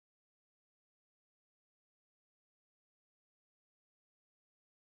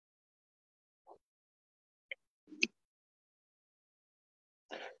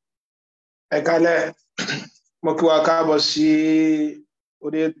Ekale, mo kí wa káàbọ̀ sí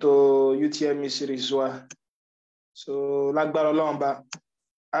orí ètò UTME series wa. So lágbára Ọlọ́run bá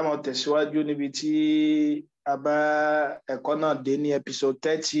a máa tẹ̀síwájú níbi tí a bá ẹ̀kọ́ náà dé ní episode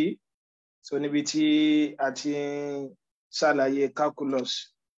 30. So níbi tí a ti ṣàlàyé calculus.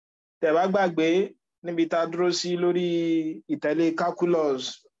 Tẹ́ bá gbàgbé níbi tá dúró sí lórí ìtẹ̀lé calculus,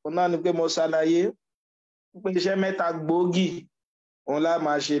 òun náà ni pé mo ṣàlàyé pé iṣẹ́ mẹ́ta gbòógì òun la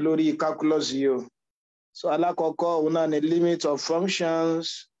máa ṣe lórí calculus yìí o. So alákọ̀ọ́kọ́ òun náà ni limit of functions,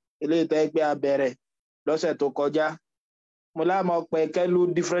 eléyìí tẹ́ gbé abẹ̀rẹ̀ lọ́sẹ̀ tó kọjá. Mo lá máa pẹ̀kẹ́lù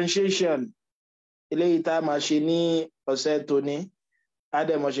differentiation, eléyìí tá máa ṣe ní ọ̀sẹ̀ tóní. Á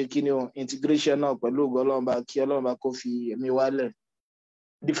dẹ̀ máa ṣe kíni o, integration náà pẹ̀lú ògo Ọlọ́run bá kí Ọlọ́run bá kó fi ẹ̀mí wálẹ̀.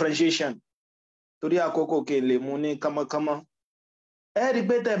 Differentiation torí àkókò kí n lè mú ní kánmọ́kánmọ́. Ẹ rí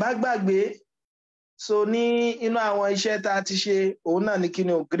pé tẹ́ bá gbàgbé, so ní inú àwọn iṣẹ́ tá ti ṣe òun náà ni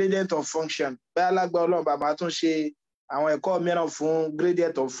kíni o, gradient of function. Bẹ́ẹ̀ alágbára Ọlọ́run bá máa tún ṣe àwọn ẹ̀kọ́ mìíràn fún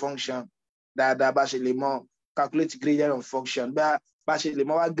gradient of function dáadáa bá ṣe lè mọ̀ calculate gradient of function, bá ṣe lè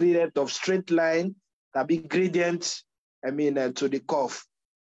mọ̀ wá gradient of straight line tàbí gradient to the curve.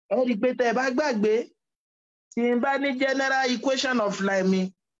 Ẹ rí pé tẹ́ bá gbàgbé tí n bá ní general equation of line mi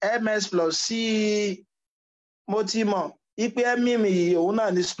ms plus c mo ti mọ̀ ipe mi yìí òun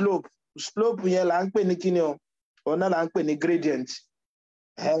náà ni slope yẹn là ń pè ní kíni o, òun náà là ń pè ní gradient.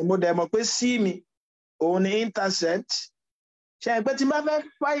 Mo dẹ̀ mọ̀ pé c mi òun ni intercept. Ṣé pé tí n bá fẹ́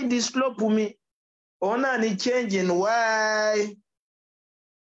find the slope mi òun náà ni change in y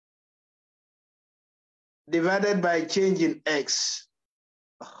divided by change in x.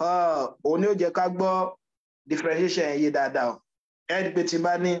 Òun ni ó jẹ́ ká gbọ́ differentiation yìí dáadáa o. Ẹ rí pé tí n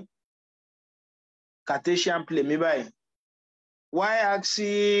bá ní Cartesian plane mi báyìí,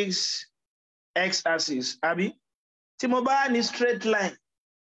 y-axis, x-axis, àbí? Tí mo bá ní straight line,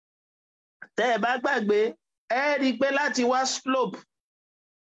 tẹ́ ẹ bá gbàgbé, ẹ rí pé láti wá slope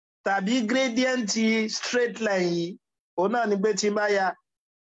tàbí gradient straight line yìí, òun náà ni pé tí n bá ya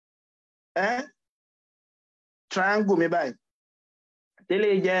triangle mi báyìí.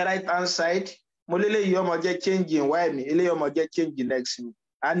 Tẹ́lẹ̀ jẹ́ right hand side, mo lélẹ̀ yìí ọmọ jẹ́ change in y mi, eléyìí ọmọ jẹ́ change in x mi.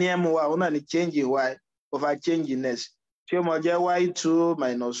 A ní m wa, òun náà ni change in y over change in x. Tí ó mọ jẹ́ y2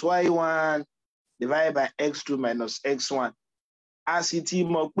 minus y1 divided by x2 minus x1. A sì ti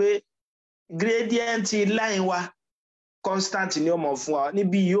mọ̀ pé gradient line wa constant ni ó mọ̀ fún wa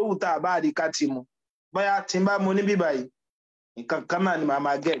níbi yòówù tá a bá rí ká ti mú. Bóyá tí n bá mú níbí báyìí, nǹkan kan náà ni màá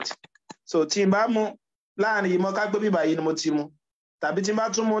máa get. So tí n bá mú láàrin ìmọ̀ ká gbé bí báyìí ni mo ti mú. Tàbí tí n bá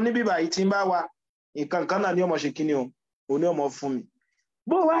tún mú níbí báyìí tí n bá wá, nǹkan kan náà ni ó mọ̀ ṣe kíni o, òun ni ó mọ̀ fún mi.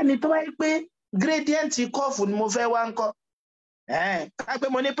 Bó wá ní tó wáyé pé gradient curve ni mo fẹ́ wá ń kọ́. Ká pé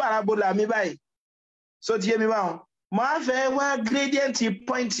mo ní parabola mi báyìí. So ti yé mi báwọn. Mo á fẹ́ wá gradient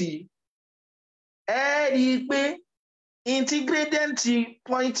point yìí. Ẹ rí i pé gradient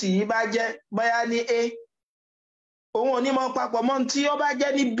point yìí bá jẹ́ bóyá ní A. Òun ò ní mọ papọ̀ mọ́ tí ó bá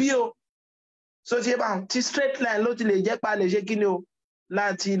jẹ́ ní B o. So ti yé báwọn. Tí straight line ló ti lè jẹ́ pa lè ṣe kíni o.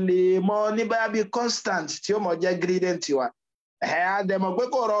 Láti lè mọ ní bóyá bí constant tí ó mọ jẹ́ gradient wa. A dẹ̀ mọ̀ pé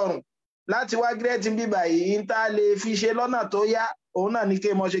kò rọrùn láti wá gradient bí báyìí ń tá lè fi ṣe lọ́nà tó yá, òun náà ní kí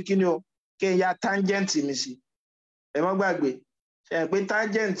n mọ ṣe kíni o, kí n ya tangent mi sí. Ẹ má gbàgbé, ṣe pé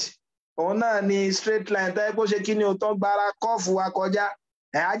tangent òun náà ni straight line tó yẹ kó ṣe kíni o tó gbára curve wa kọjá.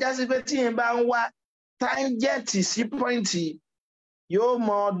 Ajá sí pé tí n bá ń wá tangent sí point yóò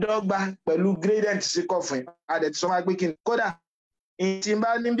mọ dọ́gba pẹ̀lú gradient sí curve yẹn. A dẹ̀ ti sọ wá pé kíni kódà tí n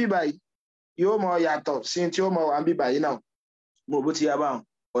bá ní bí báyìí yóò mọ yàtọ̀ sí tí ó mọ wà bí báyìí náà. Mo bó ti yá báwọn.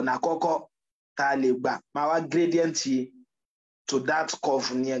 Ọ̀nà àkọ́kọ́ tá a lè gbà máa wá gradient to that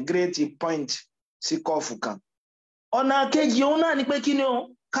curve nìyẹn, gradient point sí curve kan. Ọ̀nà kejì òun náà ni pé kí ni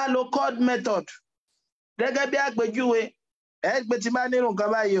o, ká lo chord method. Gẹ́gẹ́ bí àpèjúwe, ẹ gbé tí bá nínú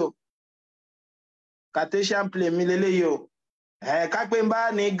nǹkan báyìí o, Cartesian plane mi lélẹ́yìí o. Ká pé n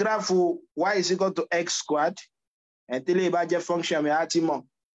bá ní graph y is equal to x squared. Tẹ́lẹ̀ bá jẹ́ function mi á ti mọ̀.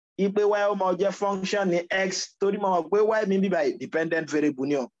 Ipe y ó mọ jẹ́ function ní x torí mo mọ̀ pé y mi bí báyìí dependent variable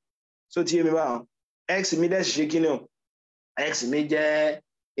ni o. So tí yé mi báwọn, x mi dẹ̀ ṣe kí ni o, x mi jẹ́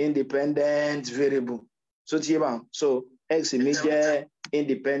independent variable. So tí yé báwọn, so x mi jẹ́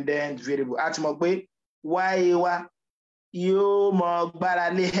independent variable. A ti mọ̀ pé y wa yóò mọ gbára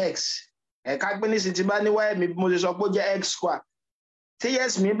lé x. Ká pé nísìnyí tí bá ní y mi mo ṣe sọ pé ó jẹ́ x square. Tí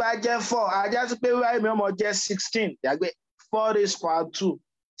x mi bá jẹ́ 4, ajá sí pé y mi ó mọ jẹ́ 16. Yàgbé 4 raised power 2.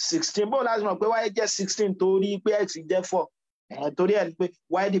 16 bó láti mọ̀ pé y jẹ́ 16 torí pé x jẹ́ 4. Torí ẹ̀ ni pé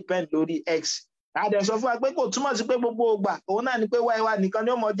y depend lórí x. A dẹ̀ sọ fún wa pé kò túmọ̀ sí pé gbogbo ìgbà òun náà ni pé y wa nìkan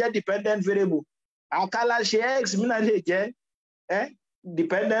ni ó mọ jẹ́ dependent variable. Àkàlà ṣe x mi náà lè jẹ́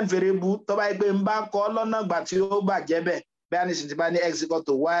dependent variable tó bá gbé ń bá kọ lọ́nà gbà tí ó bàjẹ́ bẹ́ẹ̀ bẹ́ẹ̀ ni sì ti bá ní x equal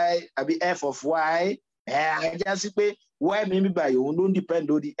to y àbí f of y ajá sí pé y mi bí báyìí òun ló ń depend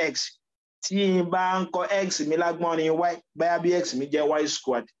lórí x tí n bá ń kọ x mi lágbọ́nrin y báyà bí x mi jẹ́ y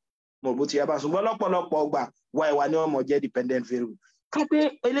squared mo bó ti yá bá ṣùgbọ́n lọ́pọ̀lọpọ̀ ọgbà y wa ni wọ́n mọ̀ jẹ́ dependent variable ká pé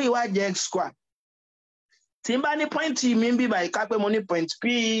eléyìí wá jẹ́ x squared tí n bá ní point mi bí báyìí ká pé mo ní point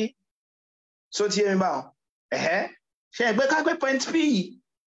p so ti yé mi báwọn ṣe é pé ká pé point p yìí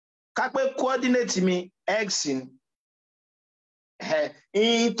ká pé coordinate mi x ni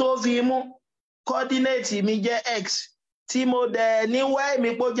ìyìn tó fi mú coordinate mi jẹ́ x tí mo dẹ̀ ní y mi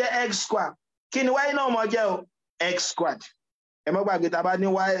pó jẹ́ x square kí ni y náà mọ̀ jẹ́ o x squared ẹ mọ́ gbàgbé tá a bá ní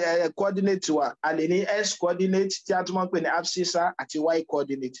y coordinate wa a lè ní x coordinate tí a tún mọ̀ pé ní abscissa àti y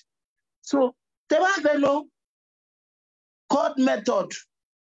coordinate so tẹ́ bá fẹ́ lo chord method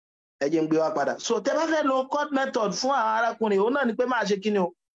ẹ jẹ́ n gbé wá padà so tẹ́ bá fẹ́ lo chord method fún àwọn arákùnrin òun náà ni pé máa ṣe kí ni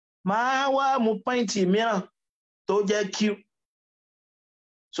o máa wá mú point mìíràn tó jẹ́ q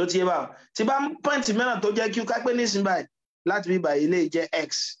so tí ẹ bá tí bá mú point mìíràn tó jẹ́ q ká pé nísìnyí báyìí láti bí báyìí lè jẹ́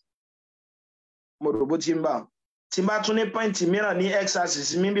x mo rò bó ti ń bá tí bá tún ní point mìíràn ní x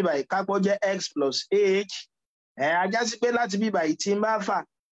axis mi bí báyìí ká pọ̀ jẹ́ x plus h ajá sí pé láti bí báyìí tí ń bá fà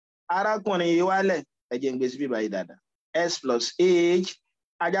arákùnrin yìí wálẹ̀ ẹ jẹ́ n gbé sí bí báyìí dáadáa x plus h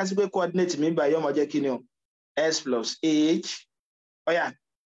ajá sí pé coordinate mi báyìí ọmọ jẹ́ kí ni o x plus h ọ̀yà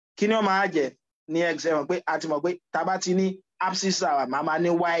kí ni ó máa jẹ́ ní x ẹ mọ̀ pé a ti mọ̀ pé tá bá ti ní abscissa wa màá máa ní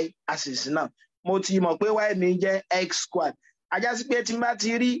y axis náà mo ti mọ̀ pé y mi jẹ́ x squared ajá sí pé tí n bá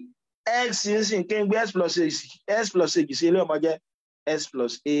ti rí x nsìn kí n gbé x plus h sí ilé ọmọ jẹ́ x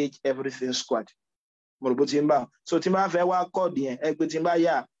plus h everything squared mo rò bó ti ń bá so tí n bá fẹ́ wá kọ́ọ̀dù yẹn ẹ pé tí n bá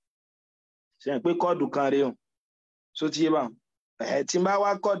yà ṣe pé kọ́ọ̀dù kan rèé o so ti yé bá tí n bá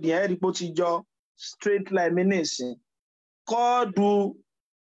wá kọ́ọ̀dù yẹn ẹ rí pé ó ti jọ straight line mi nìsín kọ́ọ̀dù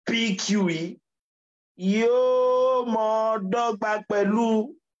pq yìí yóò mọ dọ́gba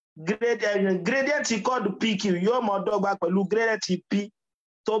pẹ̀lú gradient kọ́ọ̀dù pq yóò mọ dọ́gba pẹ̀lú gradient p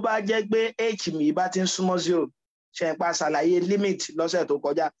tó bá jẹ́ pé h mi bá ti ń súnmọ́ 0 ṣe ń pa ṣàlàyé limit lọ́sẹ̀ tó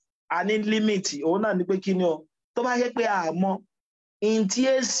kọjá a ní limit òun náà ni pé kí ni o tó bá jẹ́ pé a mọ̀ in tí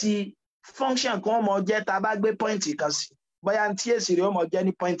èsì function kan mọ̀ jẹ́ tá a bá gbé point kan sí bóyá tí èsì rẹ̀ ó mọ̀ jẹ́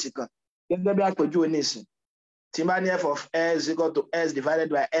ní point kan gẹ́gẹ́ bí àpèjúwe nísìn tí n bá ní f of s equal to s divided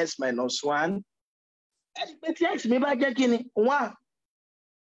by s minus 1 pé tí x mi bá jẹ́ kí ni 1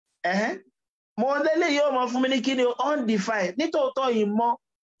 mo lélẹ̀ yóò mọ̀ fún mi ní kí ni undefined nítòótọ́ ìmọ̀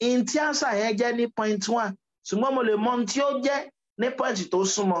in tí answer yẹn jẹ́ ní point 1 ṣùgbọ́n mo lè mọ̀ ohun tí ó jẹ́ ní point tó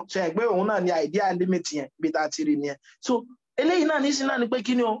súnmọ́ ṣe é pé òun náà ni idea limit yẹn bí ta ti rí nìyẹn so eléyìí náà nísìn náà ni pé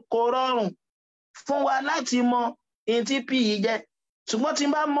kí ni o kò rọrùn fún wa láti mọ̀ in tí p yìí jẹ́ ṣùgbọ́n tí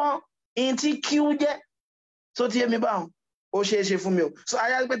n bá mọ̀ in tí q jẹ́ so tí èmi bá wọn ó ṣeé ṣe fún mi o so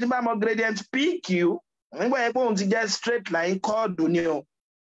ayá pé tí n bá mọ̀ gradient pq nígbà yẹn pé òun ti jẹ́ straight line kọ́ọ̀dù ni o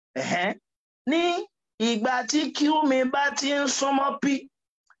ní ìgbà tí q mi bá ti ń súnmọ́ p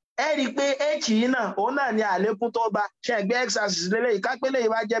ẹ rí i pé h yìí náà òun náà ni àlékún tó bá ṣe ẹgbẹ́ x axis lélẹ́yìí ká pé lèyìí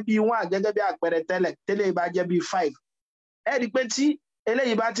bá jẹ́ bí 1 gẹ́gẹ́ bí àpẹẹrẹ tẹ́lẹ̀ tẹ́lẹ̀ bá jẹ́ bí 5 ẹ rí i pé tí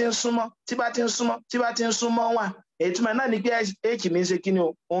eléyìí bá ti ń súnmọ́ tí bá ti ń súnmọ́ 1 èyí túmọ̀ náà ni pé h mi ń ṣe kí ni o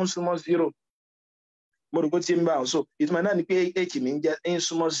ó ń súnmọ́ 0 mo rò pé tí ń bá wọn so ìtumọ̀ náà ni pé h mi ń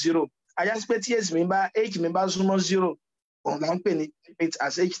súnmọ́ 0 ajá sí pé tí h mi bá súnmọ́ 0 òun là ń pè ní limit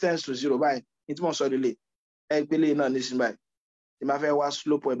as h tends to 0 báyìí ní tí mo sọ lélẹ̀ ẹ gbé lẹ́yìn náà nísìnyí báyìí tí máa fẹ́ wá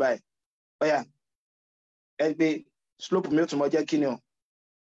slope ẹ̀ báyìí ọ̀yà ẹ gbé slope mi ó tún mọ jẹ́ kí ni o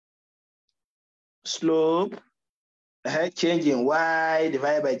slope change in y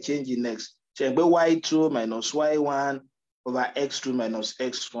divided by change in x ṣe gbé y2 minus y1 over x2 minus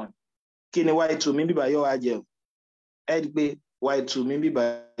x1 kí ni y2 mi bíbá yóò wá jẹ o ẹ gbé y2 mi bíbá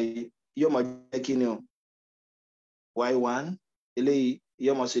yóò mọ jẹ́ kí ni o y1 eléyìí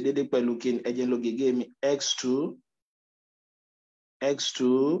yóò mọ ṣe déédéé pẹ̀lú kí ni ẹ jẹ́ ń lo gègé mi x2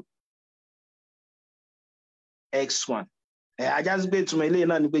 x1 ajá sí pé ìtumọ̀ eléyìí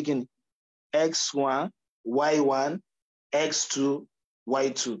náà ni pé kí ni x1 y1 x2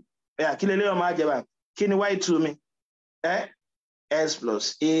 y2 kí lè léyìn ọmọ àjẹbà kí ni y2 mi s plus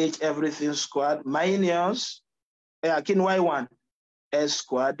h everything squared minus kí ni y1 s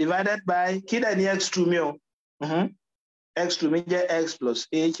squared divided by kí dẹ̀ ní x2 mi o x2 mi jẹ́ x plus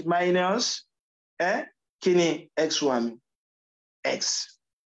h minus kí ni x1 mi x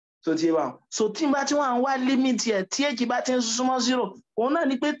so tí wà so tí bá tí wọ́n wá limit ẹ̀ tí h bá ti ń súnmọ́ 0 òun náà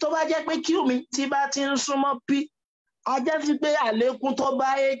ni pé tó bá jẹ́ pé q mi tí bá ti ń súnmọ́ p a jẹ́ sí pé àlékún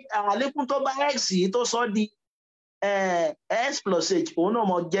tó bá x yìí tó sọ di s plus h òun náà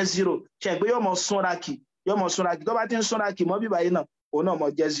mọ jẹ́ 0 ṣe pé yóò mọ súnra kì tó bá ti ń súnra kì mọ́ bíbá yìí náà òun náà mọ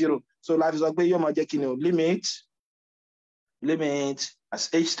jẹ́ 0 so láti sọ pé yóò mọ jẹ́ kí ni o limit as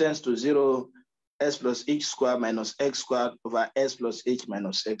h tends to 0 s plus h square minus x squared over s plus h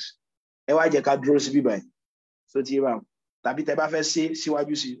minus x. Ẹ wá jẹ́ ká dúró sí bí báyìí so ti bá tàbí tẹ́ bá fẹ́ ṣe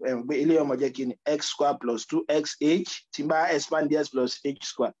síwájú sí pé ilé ọmọ jẹ́ kí ni x square plus 2xh tí bá expand s plus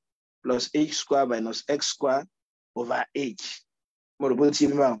h square minus x square over h. Mo rò bó ti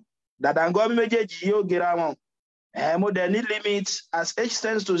bá dàdàngọ́ méjèèjì yóò gera wọn. Mo dẹ̀ ní limit as h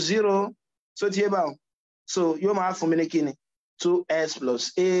tends to 0 so ti bá so yóò máa fún mi ní kí ni 2sh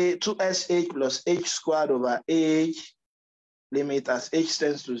plus h squared over h limit as h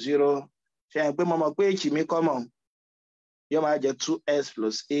tends to 0 ṣe pé mo mọ̀ pé h mi common yóò máa jẹ́ 2s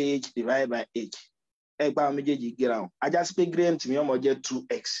plus h divided by h ẹgbẹ́ àwọn méjèèjì gíra wọn ajá sí pé gradient mi yóò máa jẹ́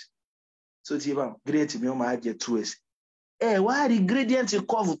 2x so ti bá gradient mi yóò máa jẹ́ 2s wá rí gradient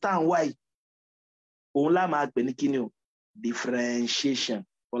curve tá à ń wáyé òun lá máa pè ní kíni o differentiation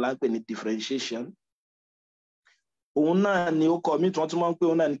òun lá ń pè ní differentiation òun náà ni ó kọ mí tí wọ́n tún máa ń pè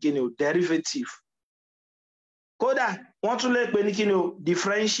òun náà ní kíni o derivative kódà wọ́n tún lè pè ní kíni o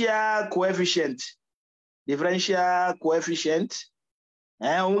differential coefficient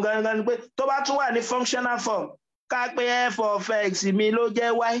òun gangan ni pé tó bá tún wà ní functional form ká pé f of x mi ló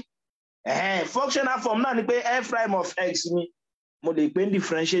jẹ́ y functional form náà ni pé f prime of x mi mo lè pè ní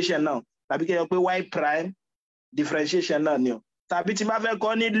differentiation náà tàbí kí n yọ pé y prime differentiation náà ni o tàbí tí n bá fẹ́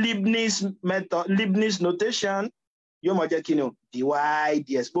kọ́ ní Leibniz notation yóò mọ̀ jẹ́ kí ni o dy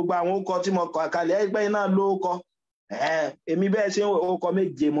ds gbogbo àwọn orúkọ tí mo kọ àkàlẹ̀ ẹgbẹ́ náà ló kọ èmi bẹ́ẹ̀ ṣe orúkọ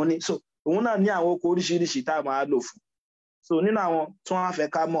méje mo ní so òun náà ní àwọn orúkọ oríṣiríṣi tá a máa lò fún so nínú àwọn tí wọ́n á fẹ́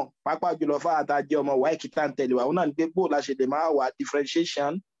ká mọ̀ pàápàá jùlọ fáadà jẹ́ ọmọ y kìtà ń tẹ̀lé wa òun náà ní pé bó la ṣe lè máa wà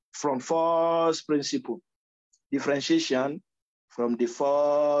differentiation from first principle rí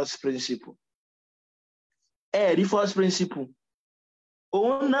first principle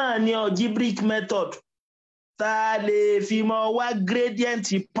òun náà ní algebraic method tá a lè fi mọ wá gradient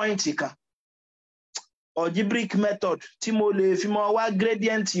point kan algebraic method tí mo lè fi mọ wá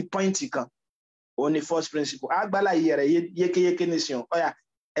gradient point kan òun ni first principle àgbàláyé rẹ̀ yékéyéké nísìnyàn ọ̀yà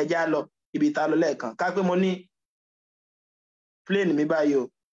ẹja lọ ibi tá lọ lẹ́ẹ̀kan ká pé mo ní plane mi báyìí o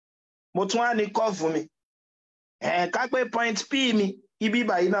mo tún wá ní curve mi ká pé point p mi ibi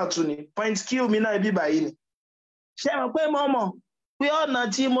báyìí náà tún ni point q mi náà ibi báyìí ni ṣé mo pé mo mọ̀ pé ọ̀nà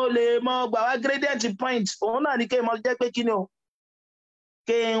tí mo lè mọ gbà wá gradient point òun náà ni kí n mọ jẹ́ pé kí ni o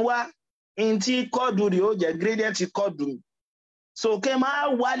kí n wá in tí kọ́ọ̀dù rẹ̀ ó jẹ́ gradient kọ́ọ̀dù mi so kí n máa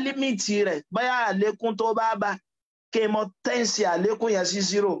wá límìtì rẹ̀ bóyá àlékún tó bá bá kí n mọ tẹ́ǹsì àlékún yẹn sí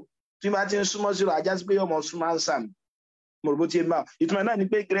 0 tí n bá ti ń súnmọ́ 0 ajá sí pé yóò mọ súnmọ́ ánsà mi mo rò bó ti ń bá ìtumọ̀ náà ni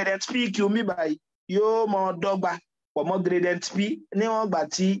pé gradient pq mi báyìí yóò mọ dọ́gba pọ̀ mọ́ gradient p níwọ̀n gbà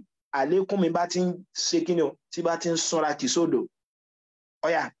tí àlékún mi bá ti ń ṣe kí ni o tí bá ti ń súnra kì sódò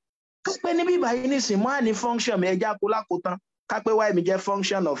ọ̀yà ká pé níbí báyìí nísìn mọ́ àní function mi ẹja kó lákòótán ká pé y mi jẹ́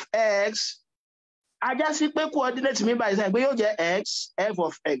function of x ajá sí pé coordinate mi báyìí sẹ́yìn pé yóò jẹ́ x f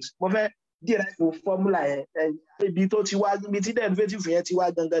of x mo fẹ́ derive formula yẹn ibi tó ti wá ibi tí derivative yẹn ti wá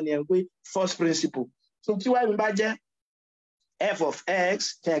gangan nìyẹn pé first principle so tí y mi bá jẹ́ f of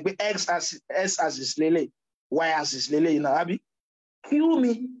x sẹ́yìn pé x axis lélẹ̀ y axis lélẹ̀ yìí náà àbí q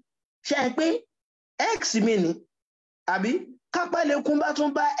mi sẹ́yìn pé x mi ni àbí kápẹ́ lékún bá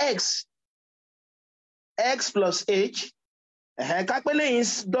tún bá x plus h kápẹ́ lẹ́yìn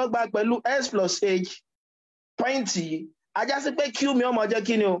dọ́gba pẹ̀lú s plus h point yìí ajá sí pé q mi ó máa jẹ́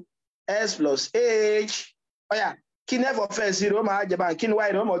kí ni o s plus h ọ̀yà kí ni f of x rẹ̀ ó máa jẹ́ báyìí kí ni y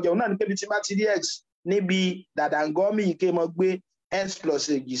rẹ̀ ó máa jẹ́ òun náà ní pé bí tí bá ti rí x níbi dàdàngọ́mì yìí kí mo gbé s plus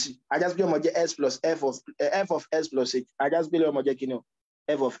h sí ajá sí pé ó máa jẹ́ s plus f of s plus h ajá sí pé ó máa jẹ́ kí ni o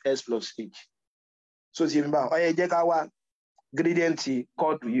f of s plus h so ti fi bá ọ̀yà jẹ́ ká wá gradient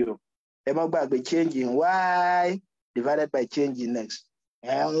kọ́ọ̀dù yìí o ẹ má gbàgbé change in y divided by change in x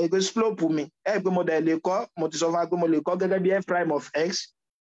ẹgbẹ́ slope mi pé mo dẹ̀ lè kọ́ mo ti sọ fún wa pé mo lè kọ́ gẹ́gẹ́ bí f prime of x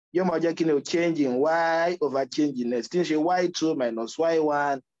yóò máa jẹ́ kí ni o change in y over change in x tí ń ṣe y2 minus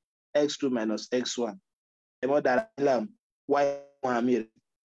y1 x2 minus x1 ẹ mọ́ dára nílà y1 mi rè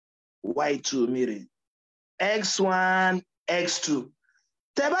y2 mi rè x1 x2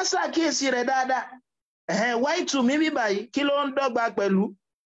 tẹ́ bá ṣàkíyèsí rẹ̀ dáadáa y2 mi bí báyìí kí ló ń dọ́gba pẹ̀lú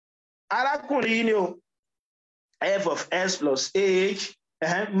arákùnrin yìí ni o f of s plus h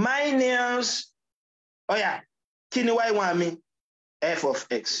minus ọ̀yà kí ni y1 mi f of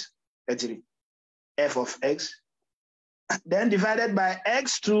x f of x then divided by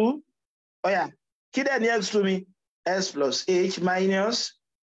x2 ọ̀yà kí dẹ̀ ni x2 mi s plus h minus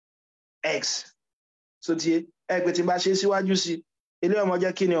x so tí ẹgbẹ́ tí n bá ṣe síwájú sí ilé ọmọ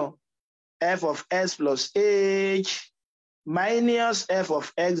jẹ́ kí ni o f of s plus h minus f of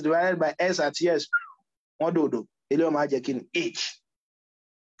x divided by s àti s wọ́n dòdò eléyìí ó máa jẹ́ kí ni h.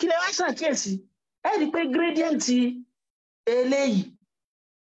 Kí lẹ wá ṣàkíyèsí ẹ rí i pé gradient eléyìí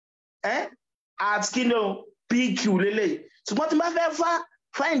at kí ni o pq lélẹ́yìí ṣùgbọ́n tí n bá fẹ́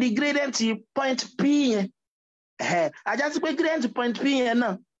find the gradient point p yẹn ajá sí pé gradient point p yẹn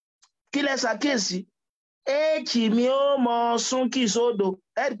náà kí lẹ ṣàkíyèsí h mi ó mọ súnkì sódò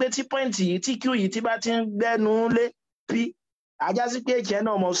ẹ rí i pé tí point yìí tí q yìí tí bá ti ń gbẹnu lé p ajá sí pé h yẹn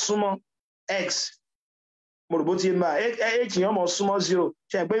náà mọ súnmọ́ x mo rò bó ti máa h yẹn mọ súnmọ́ 0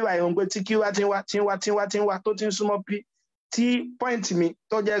 ṣe pé ìwà ìhun pé tí q wá tí ń wá tó ti ń súnmọ́ p tí point mi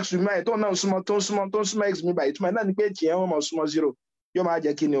tó jẹ́ x mi báyìí tó náà súnmọ́ tó ń súnmọ́ x mi báyìí túmọ̀ náà ni pé h yẹn mọ súnmọ́ 0 yóò máa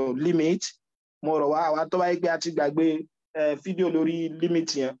jẹ́ kí ni o limit mo rọ̀ wá àwa tó bá yẹ pé a ti gbàgbé fídíò lórí limit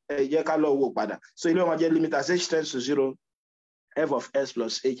yẹn jẹ́ ká lọ wò padà so ilé ọmọ jẹ́ limit as h tends to 0 f of s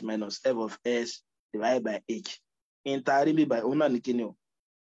plus h minus f of s divided by h intari bí by òun náà ní kí ni o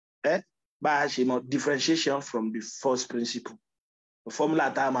bá a ṣe mọ differentiation from the first principle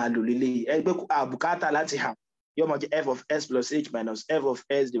formula tá a máa lò lélẹ́yìí ẹgbẹ́ àbùkátà láti hàn yóò mọ jẹ́ f of s plus h minus f of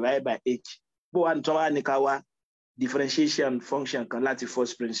s divided by h bó wà ní tí wọ́n wá ní ká wá differentiation function kan láti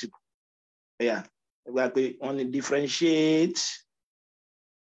first principle ẹgbẹ́ pé wọ́n ní differentiate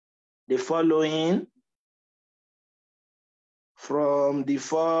the following from the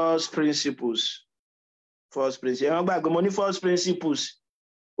first principles wọ́n gbàgbé mo ní first principles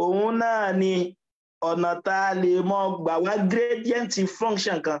òun náà ni ọ̀nà tá a lè mọ gbà wá gradient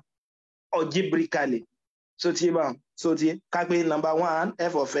function kan algebraically so ti ká pé number 1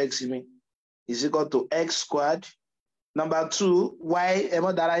 f of x mi is equal to x squared number 2 y ẹ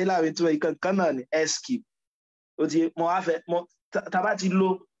mọ dára yín láàrin tí wọn kan náà ni s cube ó ti mo wá fẹ́ mo tá bá ti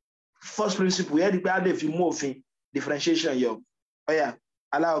lo first principle yẹn di pé a lè fi mú òfin differentiation yọ ọyà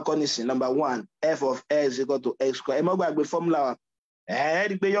aláwọ̀kọ́ nísìn number 1 f of x equal to x squared ẹ mọ gbàgbé formula wa ẹ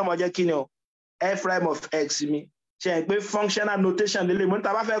rí i pé yóò mọ jẹ́ kí ni o f prime of x mi ṣe é pé functional notation lélẹ̀ mo ní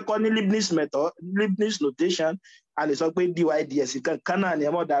tá bá fẹ́ kọ́ ní Leibniz notation a lè sọ pé dy ds kan náà ni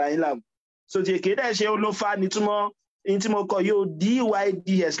ẹ mọ dára yín láàmú so ti èké dẹ̀ ṣe olófa nítumọ̀ in tí mo kọ yóò dy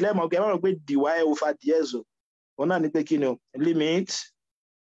ds lẹ́mọ̀ pé ẹ mọ̀ pé dy over ds o òun náà ni pé kí ni o limit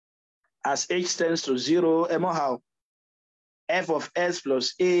as h tends to 0 ẹ mọ̀ how f of s plus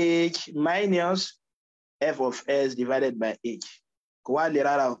h minus f of s divided by h kò wá lè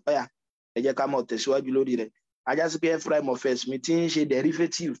rárá o ọ̀yà ẹ jẹ́ ká mọ̀ tẹ̀síwájú lórí rẹ̀ ajá sí pé f prime of s mi ti ń ṣe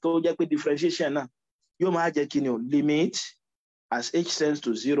derivative tó jẹ́ pé differentiation náà yóò máa jẹ́ kí ni o limit as h tends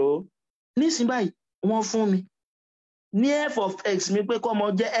to 0 nísìnyí báyìí wọ́n fún mi ní f of x mi pé kọ́ mọ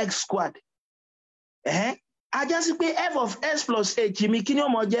jẹ́ x squared ajá sí pé f of s plus h mi kí ni ó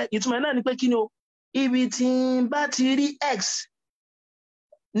mọ jẹ́ ìtumọ̀ náà ni pé kí ni o ibi tí n bá ti rí x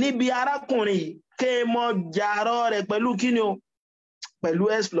níbi arákùnrin yìí ké mọ jàrọ rẹ̀ pẹ̀lú kí ni o pẹ̀lú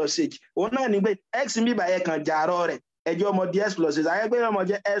s plus h òun náà ni pé x mi báyẹn kan jàrọ rẹ̀ ẹjọ́ ọmọ di s plus h ayé pé ọmọ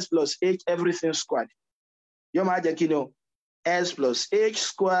jẹ́ s plus h everything squared yóò máa jẹ́ kí ni o s plus h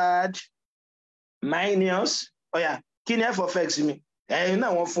squared minus kí ni f of x mi ẹ̀yin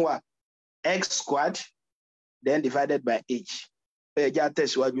náà wọ́n fún wa x squared then divided by h ẹ̀já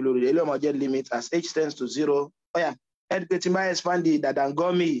tẹ̀síwájú lórí ilé ọmọ jẹ́ limit as h tends to 0 ẹ̀dùpẹ̀ tí n bá expand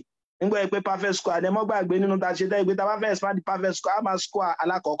dàdàngọ́mì nígbà pé perfect square ẹ̀ mọ́ gbàgbé nínú ta ṣe dẹ́ ìgbé tá a bá fẹ́ expand perfect square a máa square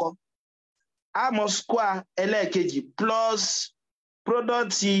alákọ̀ọ́kọ́ a mọ̀ square ẹlẹ́ẹ̀kejì plus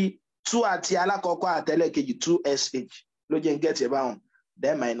product 2 àti alákọ̀ọ́kọ́ àtẹlẹ́ẹ̀kejì 2sh ló jẹ́ ń get ẹ̀ báwọn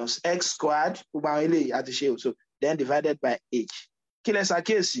then minus x squared gbogbo àwọn eléyìí àti ṣe òṣò then divided by h kí lẹ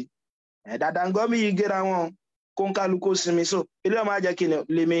ṣàkíyèsí dàdàngọ́mì yìí gẹ́ra wọn kó ń kálukú sinmi so ilé ọmọ ajẹ́ kí ni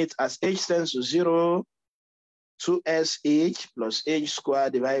limit as h tends to 0 2sh plus h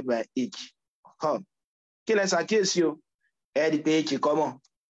squared divided by h kí lẹ ṣàkíyèsí o ẹ rí pé h kọ́mọ̀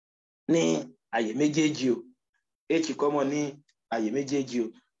ní àyè méjèèjì o h kọ́mọ̀ ní àyè méjèèjì o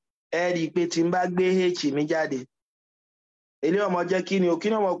ẹ rí pé tí n bá gbé h mi jáde ilé ọmọ jẹ́ kí ni o kí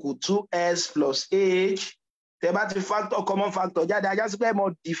ni ọmọ kù 2s plus h tẹ bá ti factor common factor jáde ajá sí pé mo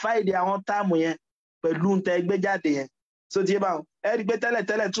divide àwọn táàmù yẹn pẹ̀lú tẹ gbé jáde yẹn so ti yé báwọn ẹ rí pé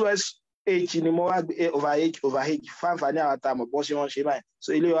tẹ́lẹ̀ 2sh ni mo wá gbé over h fáǹfààní àwọn táàmù bó ṣe wọ́n ṣe báyìí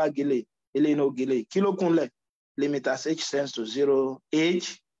so ilé wa gèlè ilé iná gèlè kí ló kúnlẹ̀ limit as h tends to 0 h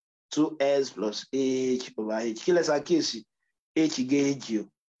 2s plus h over h kí lẹ ṣàkíyèsí h gé h o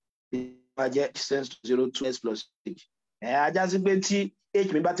máa jẹ́ h tends to 0 2s plus h ajá sí pé tí h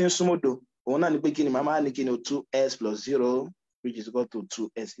mi bá ti ń súnmọ́dọ̀ òun náà ni pé kí ni màmá ní kí ni 2s plus 0 which is equal to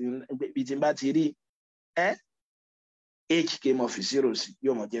 2s bí tí n bá ti rí h came off 0 sí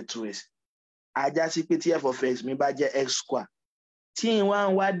yóò mọ̀ jẹ́ 2s ajá sí pé tí f of x mi bá jẹ́ x square tí n wá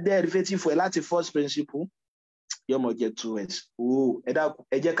ń wá derivative ẹ̀ láti first principle yóò mọ jẹ́ 2s ẹ dákun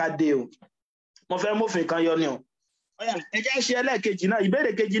ẹ jẹ́ ká dé o mo fẹ́ mófin kan yọ ni o ọ̀yà ẹ jẹ́ ṣe ẹlẹ́ẹ̀kejì náà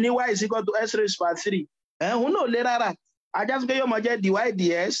ìbéèrè kejì ní y is equal to s raised by 3 òun náà lé rárá ajá sí pé yóò mọ jẹ́ dy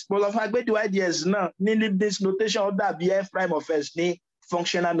ds mo lọ fún agbé dy ds náà ní this notation ó dàbí f prime of s ní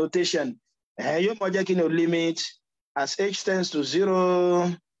functional notation yóò mọ jẹ́ kí ni o limit as h tends to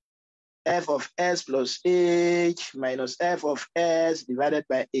 0 f of s plus h minus f of s divided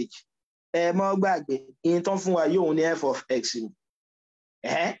by h mọ́ gbàgbé ìyẹn tán fún wa yóò ní f of x ni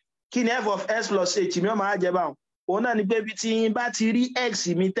kí ni f of s plus h mi ó máa jẹ báwọn òun náà ni pé bí tí n bá ti rí x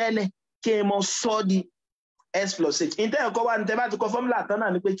mi tẹ́lẹ̀ kí n mọ sọ di s plus h ìtẹ́ ẹ̀kọ́ wa ní tẹ́ bá ti kọ fọ́múlà tán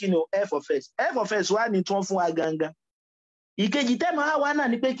náà ni pé kí ni o f of s wá ní tí wọ́n fún wa gangan ìkejì tẹ́ máa wá náà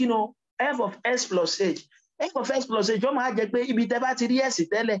ni pé kí ni o f of s plus h f of s plus h ó máa jẹ pé ibi tẹ́ bá ti rí s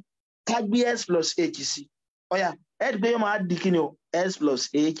tẹ́lẹ̀ ká gbé s plus h sí ọ̀yà ẹ̀ gbé yóò máa di kí ni o s plus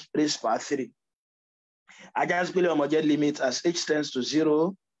h raised by 3 ajá sí pé ọmọ jẹ́ limit as h tends to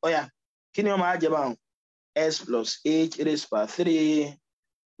 0 ọ̀yà kí ni ó máa jẹ báwọn s plus h raised by 3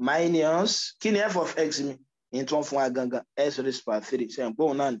 minus kí ni f of x mi in tí wọ́n fún wa gangan s raised by 3 ṣe n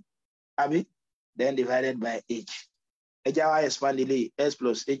gbóhùn náà ni àbí then divided by h ẹ já wa expand ilé s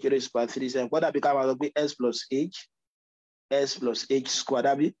plus h raised by 3 ṣe n gbọ́dọ̀ bí ká máa sọ pé s plus h square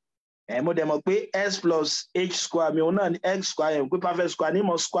dàbí mo dẹ̀ mọ̀ pé s plus h square mi òun náà ni x square yẹn pé perfect square ní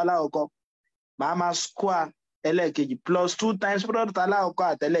mo square láwọ̀kọ́ màá máa square ẹlẹ́ẹ̀kejì plus 2 times product aláwọ̀kọ́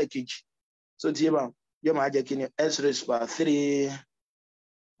àtẹlẹ́ẹ̀kejì so ti yé bá yóò máa jẹ́ kí ni s raised by 3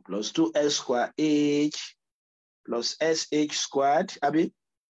 plus 2s square h plus sh squared àbí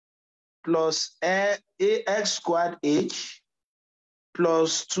plus ax squared h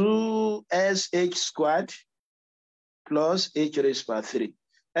plus 2sh squared plus h raised by 3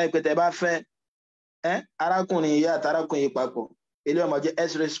 pé tẹ́ bá fẹ́ arákùnrin yìí àti arákùnrin yìí papọ̀ ilé ọmọ jẹ́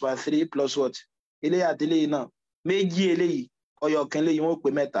s raised by 3 plus what ilé àti ilé yìí náà méjì eléyìí ọyọ̀kan eléyìí wọ́n pè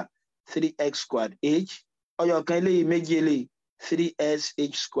mẹ́ta 3x squared h ọyọ̀kan eléyìí méjì eléyìí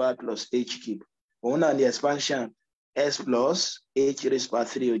 3sh squared plus h cube òun náà ni expansion s plus h raised by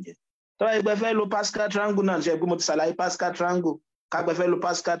 3 ó jẹ́ tọ́wọ́ ẹgbẹ́ fẹ́ lo Pascal triangle náà ṣe pé mo ti ṣàlàyé Pascal triangle kágbẹ́ fẹ́ lo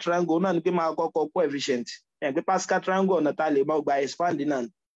Pascal triangle òun náà ni pé máa kọ́kọ́ coefficient pé Pascal triangle ọ̀nà tá a lè máa gba expand náà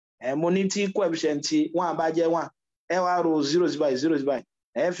mo ní tí coefficient 1 bá jẹ́ 1 ẹ wá ro 0 by 0 by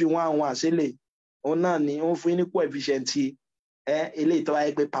ẹ fi 1 1 sílẹ̀ òun náà ni ó fún ní coefficient eléyìí tó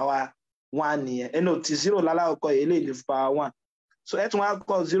wáyé pé power 1 nìyẹn ẹnu ti 0 lálákọ̀ọ́kọ́ eléyìí ní power 1 so ẹ tún wá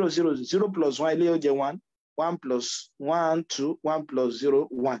kọ 0 0 0 plus 1 eléyìí ó jẹ́ 1 1 plus 1 2 1 plus 0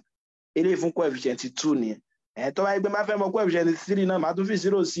 1 eléyìí fún coefficient 2 nìyẹn tó wáyé pé má fẹ́ mọ coefficient 3 náà má tún fi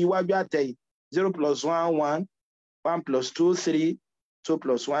 0 sí iwájú àtẹ̀yìn 0 plus 1 1 1 plus 2 3 2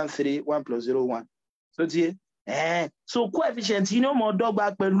 plus 1 3 1 plus 0 1 so tiye so coefficient yìí ni ó mọ dọ́gba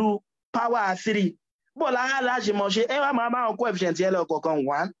pẹ̀lú power 3 bó láṣẹ mọ̀ ṣe ẹ wá máa coefficient yẹn lọ́kọ̀ọ̀kan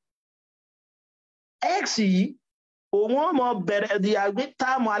 1 x yìí òun ọmọ bẹ̀rẹ̀ di àgbé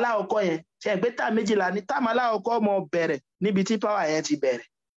táàmù aláwọ̀kọ́ yẹn ṣe àgbé táàmù méjìlá ní táàmù aláwọ̀kọ́ ọmọ bẹ̀rẹ̀ níbi tí power yẹn ti bẹ̀rẹ̀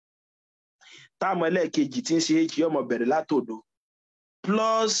táàmù ẹlẹ́ẹ̀kejì tí ń ṣe h ọmọ bẹ̀rẹ̀ látòdò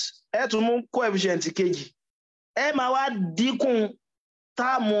plus ẹ tún mú coefficient kejì ẹ máa wá dínkù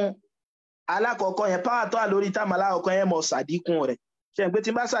táàmù alákọ̀ọ́kọ́ yẹn power tó wà lórí táàmù aláwọ̀kọ́ yẹn mọ̀ ṣàdínkù rẹ̀ ṣe àgbé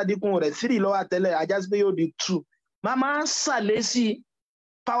tí n bá ṣàdínkù rẹ̀ 3 ló wà tẹ́lẹ̀ ajá sí pé yóò di 2 máa ń ṣàlẹ́ sí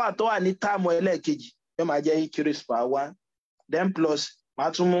power tó wà ní táàmù ẹlẹ́ẹ̀kejì yóò máa jẹ́ h raised by 1 then plus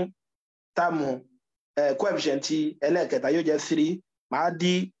máa tún mú táàmù coefficient ẹlẹ́ẹ̀kẹta yóò jẹ́ 3 máa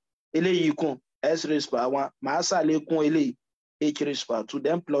dí eléyìí kún s raised by 1 máa ṣàlékún eléyìí h raised by 2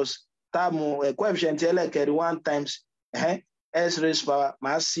 then plus táàmù coefficient ẹlẹ́ẹ̀kẹrin 1 times s raised by 1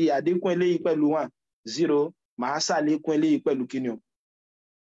 máa sí àdínkù eléyìí pẹ̀lú 1 0 máa ṣàlékún eléyìí pẹ̀lú kíni o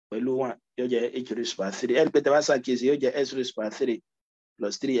pẹ̀lú 1 yóò jẹ́ h raised by 3 ẹ̀ pé tẹ́ bá ṣàkíyèsí yóò jẹ́ s raised by 3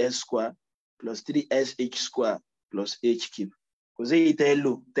 plus 3s square plus 3sh square plus h cube kò sí èyí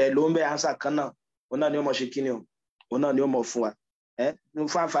tẹ́ lò ń bẹ́ answer kan náà òun náà ni ó mọ̀ ṣe kíni o òun náà ni ó mọ̀ fún wa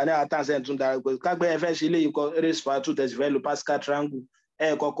fún àǹfààní àwọn táǹsẹ̀ tún dára pé kágbé ẹ fẹ́ ṣe ilé yìí kọ raised by 2 tẹ̀sí fẹ́ lo Pascal triangle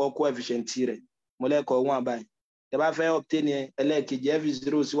kọ́kọ́ coefficient rẹ̀ mo lẹ́kọ̀ọ́ 1 báyìí tẹ́ bá fẹ́ obtain ẹlẹ́ẹ̀kejì ẹ fi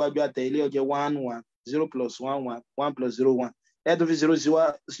 0 síwájú àtẹ̀ ilé ọjọ́ 1 1 0 plus 1 1 1 plus 0 1 ẹ tún fi 0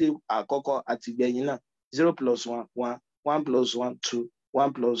 sí àkọ́kọ́ àtìgbẹ̀yìn náà 0 plus 1 1 1 plus 1 2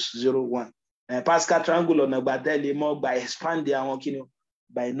 1 plus 0 1 Pascal triangle ọ̀nà ìgbà tẹ́lẹ̀ mọ́ gba expand àwọn kíni o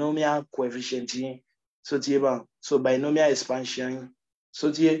binomial coefficient yẹn so ti yé bá so binomial expansion yẹn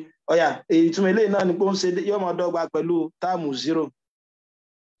so ti yé ọ̀yà ìtumọ̀ eléyìí náà ni pé ó ń ṣe yóò máa dọ́gba pẹ̀lú táàmù 0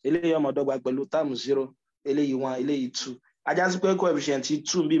 eléyìí yóò máa dọ́gba pẹ̀lú táàmù 0 eléyìí 1 eléyìí 2 ajá sí pé coefficient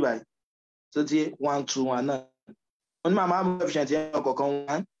 2 bí báyìí so ti yé 1 2 1 náà wọ́n ní màmá coefficient yẹn ọ̀kọ̀ọ̀kan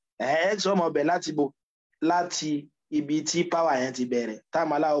 1 x ọmọ ọbẹ̀ láti bo láti ibi tí power yẹn ti bẹ̀rẹ̀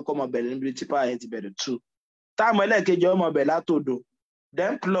táàmù aláwọ̀kọ́ mọ̀ bẹ̀rẹ̀ níbi tí power yẹn ti bẹ̀rẹ̀ 2 táàmù ẹlẹ́ẹ̀kejì ọmọ bẹ̀rẹ̀ látòdo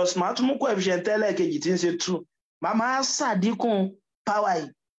then plus màá tún mú coefficient ẹlẹ́ẹ̀kejì tí ń ṣe 2 màá máa ṣàdínkù power yìí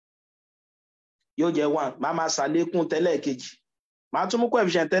yóò jẹ́ 1 màá máa ṣàlékún tẹ́lẹ̀kejì màá tún mú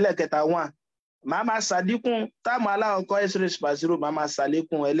coefficient ẹlẹ́ẹ̀kẹta 1 màá máa ṣàdínkù táàmù aláwọ̀kọ́ x raised by 0 màá máa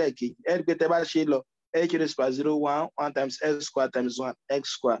ṣàlékún ẹlẹ́ẹ̀kejì ẹ pé tẹ́ bá ṣe lọ h raised by 0 1 times x square times 1 x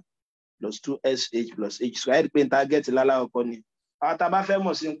square plus 2sh plus h square ẹ rí pé target láláwọ̀kọ́ ni àwọn tá a bá fẹ́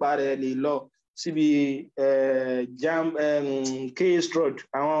mọ̀ sí nípa rẹ̀ lè lọ síbi JAMB KS Road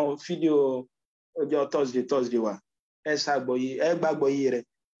àwọn fídíò ọjọ́ Thursday wà ẹ ṣàgbọ́yé ẹ gbàgbọ́yé rẹ̀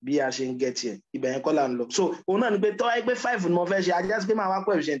bí a ṣe ń gẹ̀tì ẹ̀ ibẹ̀ yẹn kọ́ là ń lọ so òun náà ni pé tọ́ ẹ pé 5 ni mo fẹ́ ṣe ajá sí pé máa wá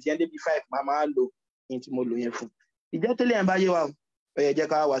coefficient yẹn débi 5 máa lò ní tí mo lò yẹn fún ìjẹ́ tẹ́lẹ̀ yẹn bá yé wa ó yẹ jẹ́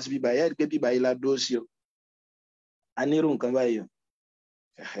ká wá sí bíbá yẹn pé bíbá yìí la dó sí o a nírú nǹkan báyìí o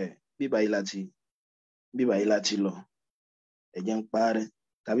bíbá yìí láti lọ ẹ jẹ́ ń parẹ́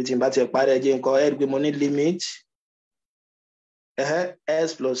tàbí tí n bá ti parẹ́ ẹ jẹ́ ń kọ́ ẹ rí pé mo ní limit s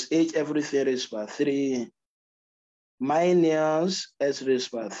plus h everything raised by 3 minus s raised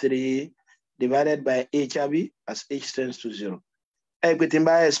by 3 divided by h abi as h tends to 0 ẹ pé tí n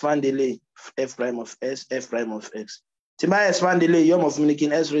bá expand delay f prime of s f prime of x tí n bá expand delay yóò mọ̀ fún mi ní kí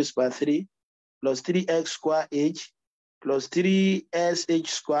n s raised by 3 plus 3x square h plus 3sh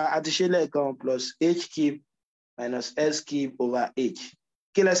square àti ṣe lẹ́ẹ̀kan plus h cube minus s cube over h.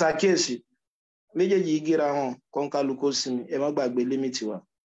 Kí lẹ ṣàkíyèsí? Méjèèjì gíra wọn kọ́ńkálukú sí mi, ẹ má gbàgbé límìtì wa.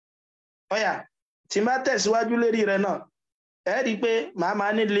 Ọ̀yà, tí n bá tẹ̀síwájú lérí rẹ̀ náà, ẹ rí i pé màá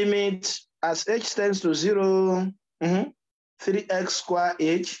máa ní limit as h tends to 0, 3x square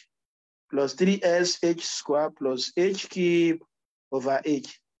h plus 3sh square plus h cube over h.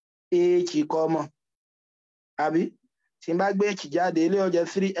 H common. Àbí? Tí n bá gbé h jáde, ilé ó jẹ́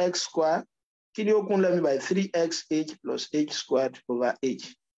 3x square, kí ni ó kún lẹ́mi by 3xh plus h squared over h.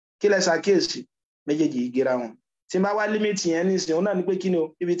 Kí lẹ ṣàkíyèsí? Méjèèjì gíra wọn. Tí n bá wá límìtì yẹn nísìnyí, òun náà ni pé kí ni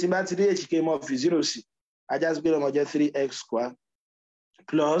o, ibi tí n bá ti rí h kí n mọ̀ fi 0 sí, ajá sí pé ọmọ jẹ́ 3x square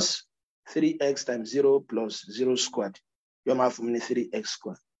plus 3x times 0 plus 0 squared. Yóò máa fún mi ní 3x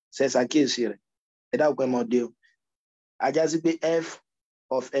square. Ṣé ṣàkíyèsí rẹ̀? Ẹ dáhùn pé mo dé o. Ajá sí pé f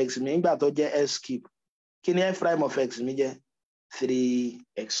of x mi nígbà tó jẹ́ s cube. Kí ni f prime of x mi jẹ́?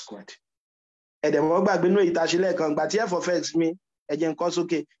 3x squared. Ẹ̀dẹ̀ mọ́ gbàgbé nínú ìtàṣílẹ̀ kan, ìgbà tí f of x mi, ẹ jẹ́ n kọ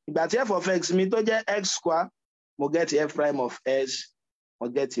sókè. Ìgbà tí f of x mi tó jẹ́ x square, mo get f prime of s, mo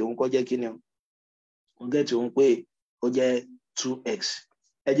get òun kó jẹ́ kí ni o? Mo get òun pé ó jẹ́ 2x.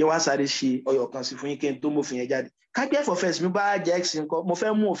 Ẹ jẹ́ wá sáré ṣe ọyọ̀ kan sí fún yín kí n tó mú òfin yẹn jáde. Ká pé f of x mi bá jẹ́ x ńkọ́, mo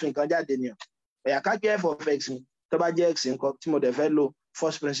fẹ́ mú òfin kan jáde ni o. Ẹ̀yà ká pé f of x mi tó bá jẹ́ x ńkọ́ tí mo dẹ̀ fẹ́ lo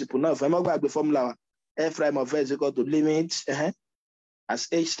first principle náà fẹ́ mọ́ gbàgbé formula wa. F prime of x equal to limit as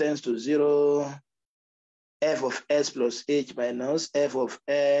h tends to 0, f of s plus h minus f of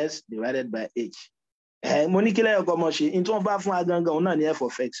s divided by h. Mo ní kí lẹ́yìn ọkọ̀ ọmọ ṣe, in tí wọ́n bá fún agangan òun náà ní f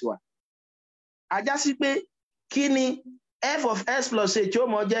of x wa. Ajá sí pé kí ni f of s plus h ó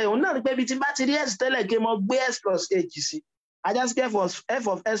mọ jẹ́ òun náà ní pé ibi tí bá ti rí s tẹ́lẹ̀ kí mo gbé s plus h sí. Ajá sí pé f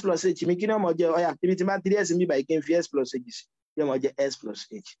of s plus h mi kí ni ó mọ jẹ́ ọ̀yà ibi tí bá ti rí s mi báyìí kí n fi s plus h sí yóò mọ jẹ́ s plus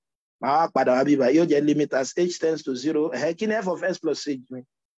h. Màá wá padà wá bí báyìí yóò jẹ́ limit as h tends to 0. Kí ni f of s plus h mi?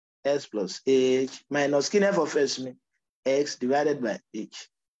 S plus h minus kí ni f of s mi? X divided by h.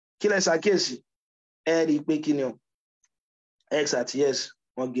 Kí lẹ ṣàkíyèsí? Ẹ rí i pé kí ni o? X àti s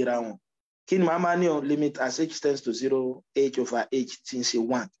wọ́n gíra wọn. Kí ni màá máa ní o? Limit as h tends to 0, h over h tí ń ṣe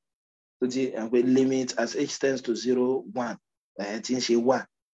 1. Tó ti ẹ̀ pé limit as h tends to 0, 1 tí ń ṣe 1.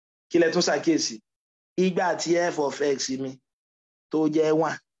 Kí lẹ tún ṣàkíyèsí? Ìgbà tí f of x mi tó jẹ́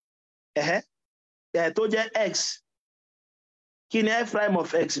 1. Tó jẹ́ x. Kí ni f prime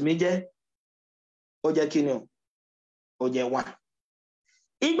of x mi jẹ́? Ó jẹ́ kí ni o? Ó jẹ́ 1.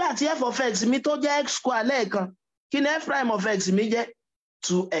 Ìgbà tí f of x mi tó jẹ́ x square lẹ́ẹ̀kan, kí ni f prime of x mi jẹ́?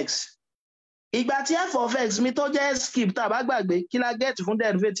 2x. Ìgbà tí f of x mi tó jẹ́ s cube tá bá gbàgbé, kí la get fún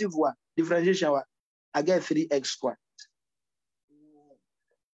derivative wa, differentiation wa? I get 3x square.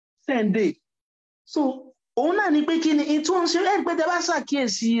 Sẹ́ndé. So, òun náà ni pé kí ni ìtún ṣe ẹ̀ pé tẹ bá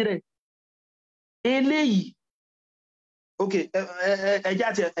ṣàkíyèsí rẹ̀. Eléyìí. Okay,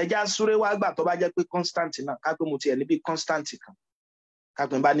 ẹja súré wá gbà tó bá jẹ́ pé constant náà, ká pé mo tiẹ̀ níbi constant kan. Ká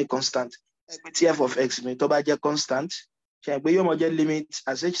pé n bá ní constant. Ẹ pé tí f of x mi tó bá jẹ́ constant, ṣe pé yóò mọ jẹ́ limit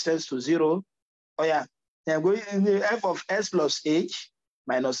as h tends to 0. Ọ̀yà, ṣe pé f of s plus h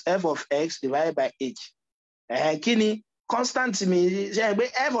minus f of x divided by h. Kí ni constant mi? Ṣe pé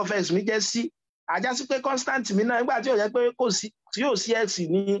f of x mi jẹ́ c. Ajá sí pé constant mi náà nígbà tí ó jẹ́ pé yóò sí x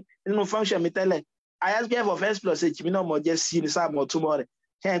nínú function mi tẹ́lẹ̀. F of s plus h mi náà mọ̀ jẹ́ c ní sáà mọ̀ túmọ̀ rẹ̀.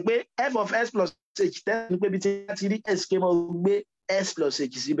 Ṣe pé f of s plus h tẹ́lẹ̀ ní pé bí ti rí s kí mo gbé s plus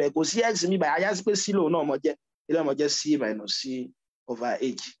h síbẹ̀ kò sí x mi báyìí ajá sí pé c lòun náà mọ̀ jẹ́ ilé ọmọ jẹ́ c minus c over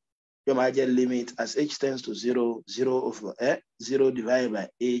h yóò máa jẹ́ limit as h tends to 0 0 divided by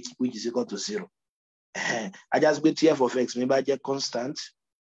h which is equal to 0 ajá sí pé tí f of x mi bá jẹ́ constant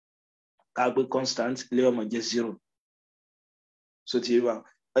ká gbé constant ilé ọmọ jẹ́ 0 so ti rí wa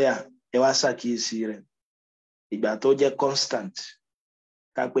ọ̀yà ẹ wá ṣàkíyèsí rẹ̀ ìgbà tó jẹ́ constant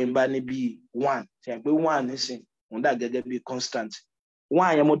ká pé ń bá ní bí 1 ṣe pé 1 nísìn òun dà gẹ́gẹ́ bí constant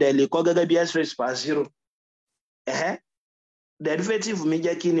 1 yẹn mo dẹ̀ lè kọ́ gẹ́gẹ́ bí s raised by 0 derivative mi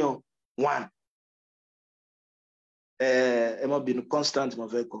jẹ́ kí ni o 1 ẹ mọ̀ bínú constant mo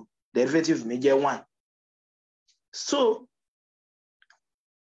fẹ́ kọ́ derivative mi jẹ́ 1 so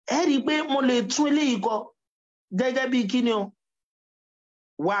ẹ rí i pé mo lè tún eléyìí kọ gẹ́gẹ́ bí kí ni o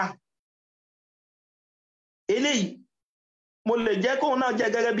 1 eléyìí mo lè jẹ́ kóun náà jẹ́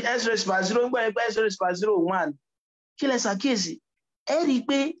gẹ́gẹ́ bí s raised by 0 ń gbọ́ ẹgbẹ́ s raised by 0 1 kí lẹ ṣàkíyèsí ẹ rí i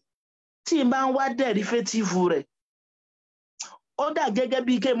pé tí n bá ń wá derivative rẹ̀ ó dà gẹ́gẹ́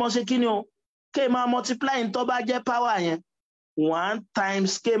bí kéèmọ́ ṣe kí ni o kéèmọ́ multiply tó bá jẹ́ power yẹn 1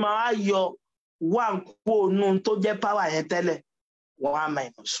 times kéèmọ́ á yọ 1 kúrò nù tó jẹ́ power yẹn tẹ́lẹ̀ 1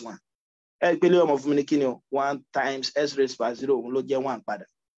 minus 1 ẹ rí i pé lé ọmọ fún mi ní kí ni o 1 times s raised by 0 òun ló jẹ́ 1 padà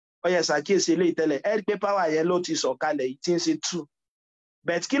ó yẹ ṣàkíyèsí eléyìí tẹ́lẹ̀ ẹ rí i pé power yẹn ló ti sọ̀kalẹ̀ yìí tí ń ṣe 2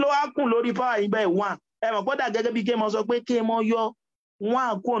 but kí ló wá kùn lórí power yìí bẹ́ẹ̀ 1 ẹ mọ̀ pọ́dà gẹ́gẹ́ bí kéèmọ́ sọ pé kéèmọ́ yọ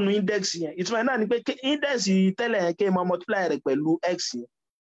 1 kúrò nù index yẹn ìtumọ̀ náà ni pé index yìí tẹ́lẹ̀ yẹn kéèmọ́ multiply rẹ̀ pẹ̀lú x yẹn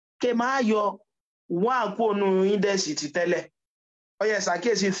kéèmọ́ á yọ 1 kúrò nù index ti tẹ́lẹ̀ ó yẹ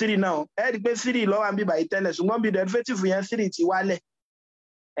ṣàkíyèsí 3 náà ẹ rí i pé 3 ló wà níbí báyìí tẹ́lẹ̀ ṣùgbọ́n bí derivative yẹn 3 ti wálẹ̀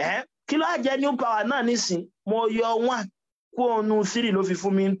kí ló á jẹ́ new power náà nísìn mo yọ 1 kúrò nù 3 ló fi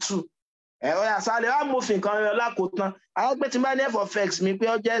fún mi 2 ó yá sálẹ̀ wá mòfin kan yọ lákòótán àwọn pé tí n bá ní f of x mi pé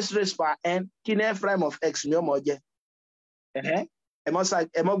ó jẹ́ s raised by n kí ni f prime of x mi ó mọ̀ jẹ́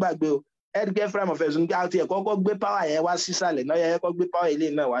ẹ mọ́ gbàgbé o ẹ rí i pé f prime of x mi àti ẹ̀ kọ́kọ́ gbé power yẹn wá sísàlẹ̀ náà yẹ kọ́ gbé power ilé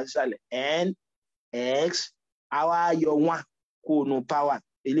náà wá sísàlẹ̀ n x àwa yọ 1 kúrò nù power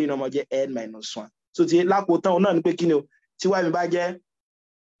ilé náà mọ̀ jẹ́ n minus 1 so ti lákòótán òun náà ni pé kí ni o tí y mi bá jẹ́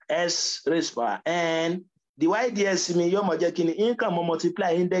s raised by n dy ds mi yóò mọ̀ jẹ́ kí ni nǹkan mo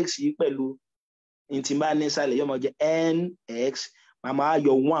multiply index yìí pẹ̀lú ntí bá ní sàlẹ̀ yóò mọ̀ jẹ́ nx màmá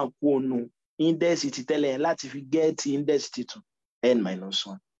yọ 1 kúrò nù index ti tẹ́lẹ̀ láti fi get index titun n minus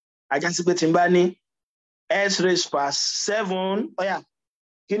 1 ajá sí pé tí n bá ní s raised by 7 ó yá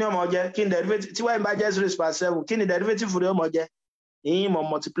kí ni ó mọ̀ jẹ́ kí ni derivative tí y bá jẹ́ s raised by 7 kí ni derivative rẹ̀ ó mọ̀ jẹ́ yìí mo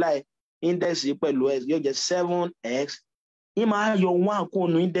multiply index yìí pẹ̀lú x yóò jẹ́ 7x yìí máa yọ 1 kúrò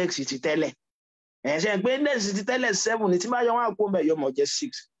nù index ti tẹ́lẹ̀ ṣe pé index ti tẹ́lẹ̀ 7 ní tí máa yọ 1 kúrò bẹ́ẹ̀ yóò mọ̀ jẹ́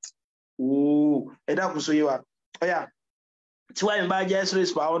 6 ẹ dákun sóyè wa ó yá tí y bá jẹ́ s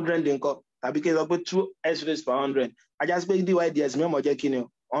raised by 100 nǹkan tàbí kí n sọ pé 2s raised by 100 ajá sí pé dy ds mi ò mọ̀ jẹ́ kí ni o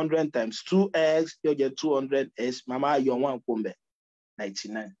 100 times 2x yóò jẹ́ 200s màmá yọ 1 kúrò bẹ́ẹ̀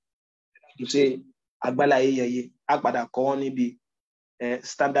 99 ṣe agbára yẹyẹ á padà kọ́ wọn níbi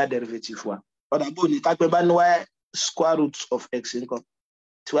standard derivative wa ọ̀dà bò ní kápẹ́ bá ní y square root of x nǹkan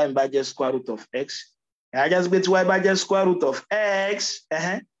tí y bá jẹ́ square root of x ajá sí pé tí y bá jẹ́ square root of x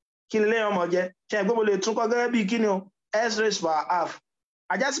kí ni lẹ́yìn ọmọ jẹ́ ṣe é pé mo lè tún kọ́ gẹ́gẹ́ bí kí ni o s raised by half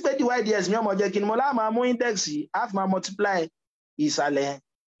ajá sí pé dy ds mi ọmọ jẹ́ kí ni mo láà máa mú index yìí half máa multiply ìsàlẹ̀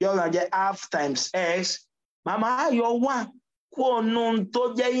yóò ràn jẹ́ half times x màmá yọ 1 kúrò nù tó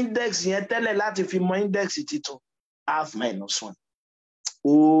jẹ́ index yẹn tẹ́lẹ̀ láti fi mọ index titun half minus 1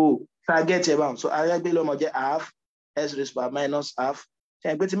 target ẹ̀ báwọn so ayẹ́gbẹ́ lọ́mọ jẹ́ half s raised by minus half ṣe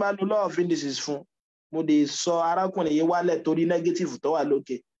é pé tí máa lo law of indices fún mo lè sọ arákùnrin yìí wálẹ̀ torí negative tó wà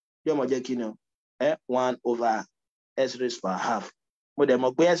lókè yóò mọ̀ jẹ́ kí ni o 1 over s raised by half mo dẹ̀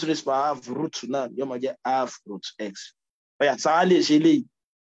mọ̀ pé s raised by half root náà yóò mọ̀ jẹ́ half root x ọ̀yà sáà lè ṣe léyìí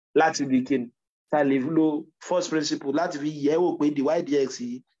láti bí kí ni tá lè lo first principle láti fi yẹ̀ wò pé dy dx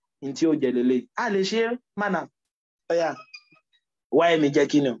yìí ní tí ó jẹ́ lélẹ̀ a lè ṣe mánà ọ̀yà y mi jẹ́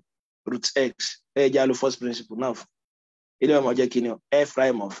kí ni o root x já lo first principle náà fún ilé ọmọ jẹ́ kí ni o f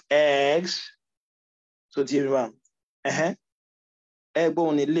prime of x so tí mi wà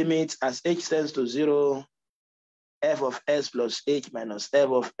gbóhùn ní limit as h tends to 0 f of s plus h minus f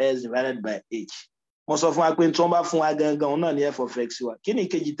of s divided by h mo sọ fún wa pé tí wọ́n bá fún wa gangan náà ní f of x wa kí ni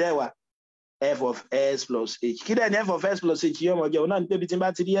ìkejì tẹ́ wa f of s plus h kí dẹ̀ ní f of s plus h yóò mọ̀ jẹ́ òun náà ní pé bí tí n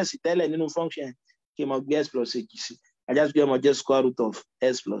bá ti rí s tẹ́lẹ̀ nínú function kí n mọ̀ gbé s plus h sí ajá sí pé ọmọ jẹ́ square root of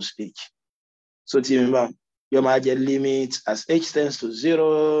s plus h so tí mi bá yóò máa jẹ́ limit as h tends to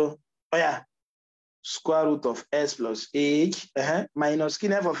 0 square root of s plus h minus kí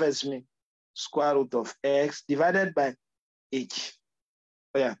ni f of s mi square root of x divided by h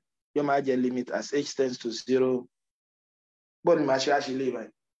yóò máa jẹ́ limit as h tends to 0 bọ́ọ̀lù máa ṣe àṣìlè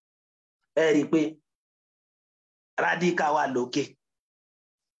báyìí ẹ rí i pé radical wà lókè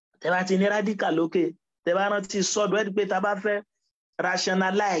tẹ́ bá ti ní radical lókè tẹ́ bá rántí sọ́ọ̀dù ẹ rí i pé tá a bá fẹ́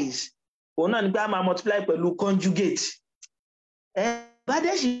rationalize òun náà ni pé a máa multiply pẹ̀lú conjugate bá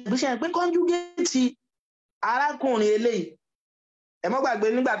dẹ̀ ṣe ìgbésẹ̀ pé conjugate arákùnrin eléyìí ẹ má gbàgbé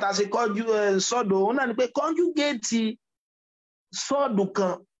nígbà tá a ṣe sọ́ọ̀dù òun náà ni pé conjugate sọ́ọ̀dù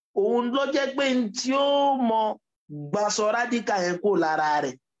kan òun ló jẹ́ pé tí ó mọ gbàsọ radical yẹn kó lára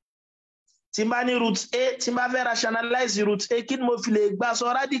rẹ̀ tí n bá ní root a tí n bá fẹ́ rationalize root a kí ni mo fi lè gbàsọ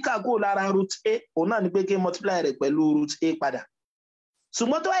radical kó lára root a òun náà ni pé kí n multiply rẹ̀ pẹ̀lú root a padà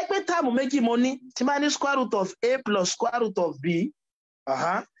ṣùgbọ́n tó wáyé pé táàmù méjì mo ní tí n bá ní square root of a plus square root of b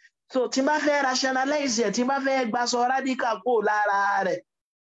so tí n bá fẹ́ rationalize ẹ̀ tí n bá fẹ́ gbàsọ radical kó lára rẹ̀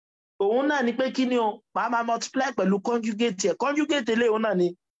òun náà ni pé kí ni o màá máa multiply pẹ̀lú conjugate ẹ̀ conjugate lé òun náà ni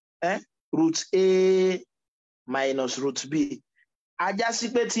root a minus root b ajá sí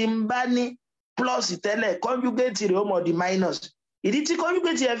pé tí n bá ní plus tẹ́lẹ̀ conjugate rẹ̀ ó mọ̀ di minus ìdí tí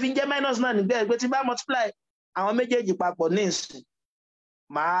conjugate ẹ̀ fi ń jẹ́ minus náà nígbà pé tí n bá multiply àwọn méjèèjì papọ̀ ní ìsìn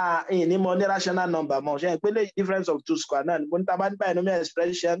màá ní mo ní rational number mọ̀ ṣe pé lè difference of two square náà níbo ní tá a bá ní binomial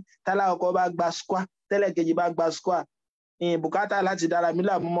expression tálá ọkọ̀ bá gba square tẹ́lẹ̀ kejì bá gba square bùkátà láti dára mi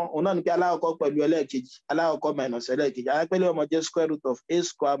láàmú mọ́ òun náà ní pé aláwọ̀kọ́ pẹ̀lú ẹlẹ́ẹ̀kejì aláwọ̀kọ́ minus ẹlẹ́ẹ̀kejì alápẹ́lẹ́ ọmọ jẹ́ square root of a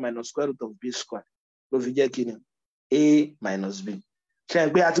square minus square root of b square ló fi jẹ́ kí ni a minus b ṣe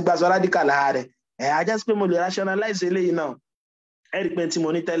pé a ti gbàsọ radical lára rẹ̀ ajá sí pé mo lè rationalize eléyìí náà ẹ rí pé tí mo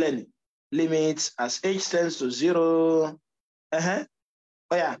ní tẹ́lẹ̀ ni limit as h tends to 0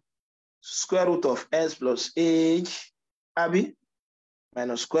 square root of s plus h àbí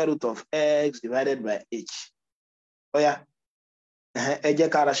minus square root of x divided by h ẹ jẹ́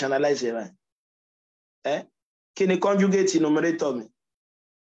ká rationalize ẹ̀ báyìí kí ni conjugate numerator mi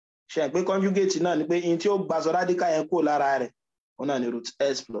ṣe pé conjugate náà ni pé in tí ó gbàsọ radical yẹn kó lára rẹ̀ òun náà ni root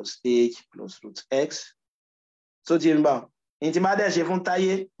s plus h plus root x so ti ń bá in tí má dẹ̀ ṣe fún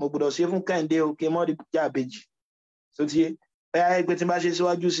Táyé mo gbọ́dọ̀ ṣe fún Kẹ́hìndé o kí mọ́ di jàbejì so ti yé pé tí bá ṣe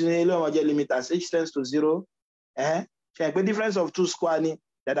síwájú sí ní ilé ọmọ jẹ́ limit as h tends to 0 ṣe pé difference of two square ni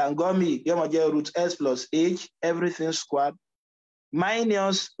Dàdàngọ́mì yóò mọ̀ jẹ́ root s plus h everything squared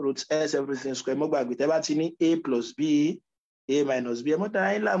minus root s everything squared mo gbàgbé tẹ́ bá ti ní a plus b a minus b ẹ mọ́ dára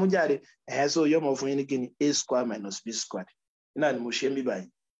yín láàmú jàre so yóò mọ̀ fún yín ní kíni a square minus b squared iná ni mo ṣe ń bí báyìí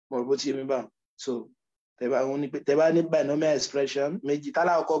mo rò bó ti yé mi báyìí so tẹ́ bá ní binomial expression méjì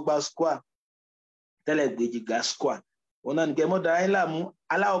tálá ọkọ̀ gba square tẹ́lẹ̀ gbèjì gba square òun náà nìkẹ́ mọ́ dára yín láàmú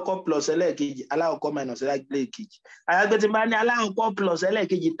aláwọ̀kọ́ plus ẹlẹ́ẹ̀kejì aláwọ̀kọ́ minus ẹlẹ́ẹ̀kejì àyàgbé tí bá ní aláwọ̀kọ́ plus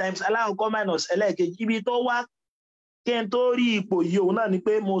ẹlẹ́ẹ̀kejì times aláwọ̀kọ́ minus ẹlẹ́ẹ̀kejì ibi tó wá kí n tó rí ipò yìí òun náà ni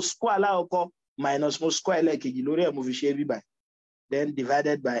pé mo square aláwọ̀kọ́ minus mo square ẹlẹ́ẹ̀kejì lórí ẹ̀ mo fi ṣe bí báyìí then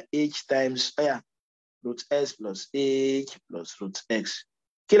divided by h times root s plus h plus root x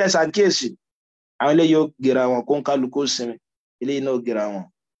kí lẹ ṣàkíyèsí àwọn eléyìí ó gèrà wọn kó ń kálukú sinmi eléyìí náà ó gèrà wọn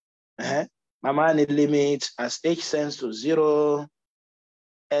mama ní limit as h tends to 0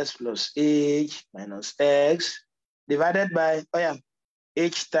 s plus h minus x divided by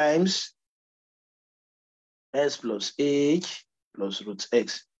h times s plus h plus root x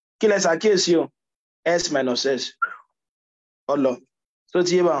kí lẹ ṣàkíyèsí o s minus s ọlọ tó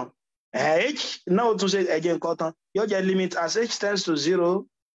ti yé bá wọn h náà ó tún ṣe ẹ̀jẹ̀ nǹkan tán yóò jẹ́ limit as h tends to 0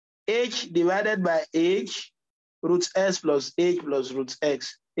 h divided by h root s plus h plus root x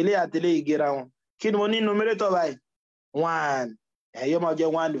ilé àtẹlé ìgera wọn kí ni mo ní numerator báyìí 1 yóò máa jẹ́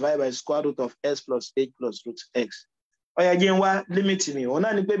 1 divided by square root of s plus h plus root x ó yẹ jẹ́ ń wá limit mi òun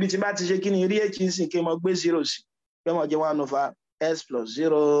náà ni pé bí tí bá ti ṣe kí ni rí h ń sìn kí n mọ gbé 0 sí yóò máa jẹ́ 1 over s plus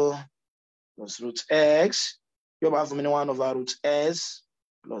 0 plus root x yóò máa fún mi ní 1 over root s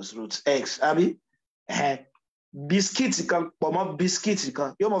plus root x àbí bisikíìtì kan pọ̀ mọ́ bisikíìtì kan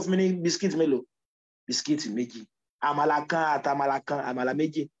yóò máa fún mi ní bisikíìtì mélòó bisikíìtì méjì àmàlà kan àtàmàlà kan àmàlà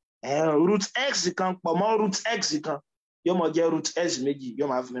méjì root x kan pọ̀ mọ́ root x kan yóò máa jẹ́ root s méjì yóò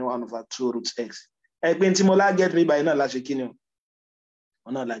máa fún mi ní 1 over 2 root x pé tí mo lá get mi báyìí náà la ṣe kí ni o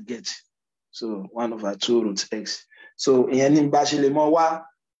wọn náà la get so 1 over 2 root x so ìyẹn ní bá ṣe lè mọ wá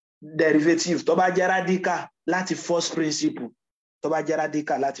derivative tó bá jẹ́ radical láti first principle tó bá jẹ́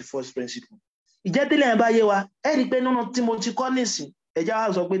radical láti first principle ìjẹ́tẹ̀lẹ̀ ẹ̀ bá yé wa ẹ rí i pé nínú tí mo ti kọ́ nísìn ẹ̀já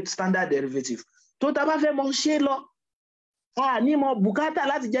wa sọ pé standard derivative tó ta bá fẹ́ mọ ṣe lọ ní mọ bùkátà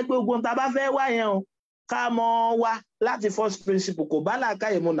láti jẹ́ pé ogun ta bá fẹ́ wá yẹn o ká mọ wá láti first principle kò bá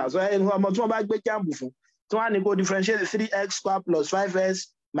làákàyè mu nà sọ ọmọ tí wọ́n bá gbé JAMB fún tí wọ́n á ní kó differentiate 3x square plus 5s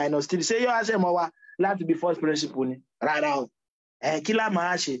minus 3 ṣé yóò ṣe mọ wá láti bí first principle ni rárá o kí lá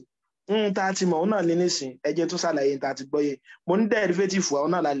máa ṣe tá ti mọ̀ òun náà ní nísìn ẹ jẹ́ tún ṣàlàyé tá ti gbọ́yé mo ní derivative wa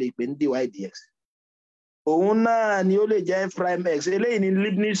òun náà la lè pè ní dy dx òun náà ni ó lè jẹ́ prime x eléyìí ni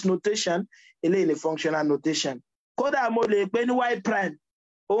Leibniz notation eléyìí ni functional notation kódà mo lè pè ní y prime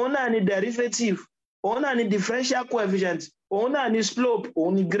òun náà ni derivative òun náà ni differential coefficient òun náà ni slope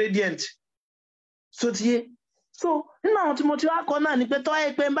òun ni gradient so tiye so nínú àwọn tí mo ti wá kọ náà ni pé tó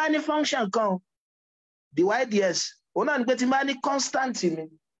yẹ pé n bá ní function kan dy dx òun náà ni pé tí n bá ní constant mi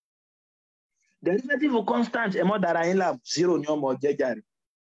derivative constant ẹ mọ́ dára yín láàmú 0 ni ọmọ jẹ́jà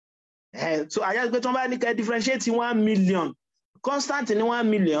rẹ̀ so àyà pé tí wọ́n bá ní kẹ́ differentiate 1 million constant ní 1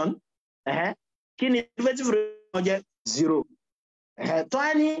 million kí ni derivative rẹ̀ jẹ́ 0 tó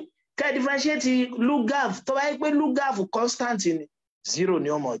wá ní kẹ́ differentiate Lukgaf tó bá yẹ pé Lukgaf constant ní 0 ni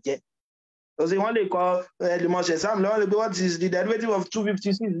ọmọ jẹ́ so wọ́n lè kọ ẹlẹ́mọ̀ọ́sẹ̀ exam lọ́wọ́ lè pé what is the derivative of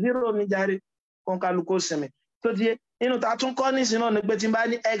 256 0 ní jàre kọ́ńkálukó sinmi tó ti yé nínú ta tún kọ́ ní sinú ni pé tí n bá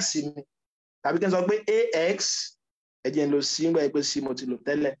ní x mi tàbí kí n sọ pé ax ẹ̀jẹ̀ ń lo sí ń gbà pé sí mo ti lò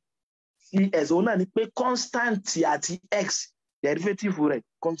tẹ́lẹ̀ cs òun náà ni pé constant àti x derivative rẹ̀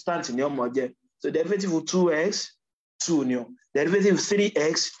constant ni ọmọ jẹ́ so derivative 2x 2 ni o derivative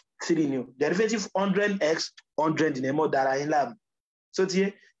 3x 3 ni o derivative 100x 100 ni ẹ mọ̀ dára yín láàmú so ti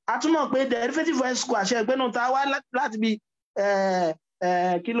yé a tún mọ̀ pé derivative x square ṣe ẹgbẹ́ náà ta wá láti bí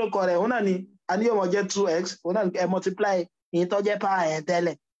kí ló kọ rẹ̀ òun náà ni a ní ọmọ jẹ́ 2x òun náà ni ẹ multiply ìyẹn tó jẹ́ power ẹ̀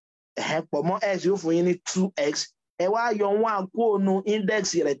tẹ́lẹ̀ pọ̀ mọ́ x yóò fún yín ní 2x ẹ wá yọ 1 kúrò nínú index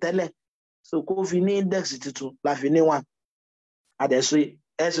rẹ̀ tẹ́lẹ̀ so kó fi ní index tuntun la fi ní 1 àdẹ̀sọ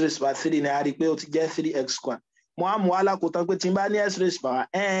x raised by 3 ni a rí i pé ó ti jẹ́ 3x square mo á mú alákòótán pé tí n bá ní x raised by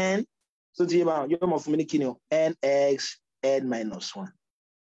n so ti yé báwọn yóò mọ̀ fún mi ní kíni o nx n minus 1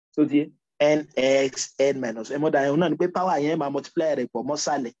 so ti yé nx n minus ẹ mọ̀ dáa yẹn náà ni pé power yẹn máa multiply rẹ̀ pọ̀ mọ́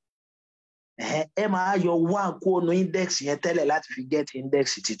sàlẹ̀ ẹ máa yọ 1 kúrò nínú index yẹn tẹ́lẹ̀ láti fi get index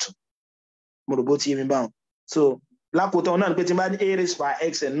tuntun mo rò bó ti yé mi báwọn so lákòótán náà ni pé tí n bá ní a raised by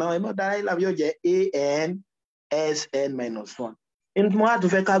x náà ẹ mọ̀ dáa yẹn lábẹ́ yóò jẹ́ an sn minus 1 inú tí mo wá tún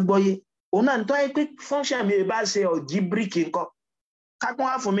fẹ́ ká gbọ́yé òun náà tó yẹ pé function mi bá ṣe algebraic nǹkan kápọ́n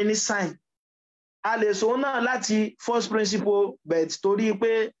wá fún mi ní sign a lè sọ náà láti first principle but torí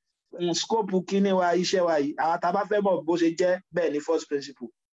pé scope kíní wa iṣẹ́ wa yìí àwọn tá a bá fẹ́ mọ̀ bó ṣe jẹ́ bẹ́ẹ̀ ní first principle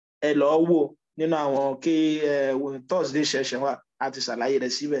ẹ lọ́ọ́ wò nínú àwọn Thursday session wa àti ṣàlàyé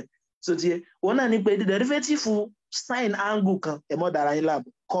rẹ̀ síbẹ̀ so tiẹ̀ òun náà ní pé derivative sin angle kan ẹ mọ́ dára yín láàbù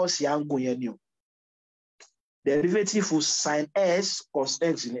cos angle yẹn ni o derivative sin s cos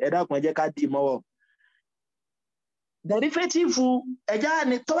x ni ẹ dákun ẹ jẹ́ ká dì mọ́wọ́ derivative ẹ̀já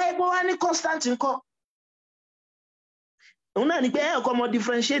ni tọ́wọ́ ẹgbẹ́ wa ní constant ńkọ́ òun náà ni pé ẹ̀ kọ́ mọ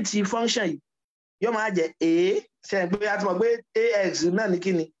differentiate function yìí yóò máa jẹ́ a ṣe é pé a ti mọ̀ pé ax náà ní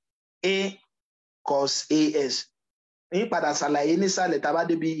kí ni a cos as ní padà ṣàlàyé nísàlẹ̀ tá a bá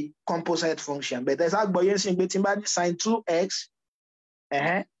débi composite function bẹ̀tẹ̀ ṣàgbọ́yé sí pé tí n bá ní sin 2x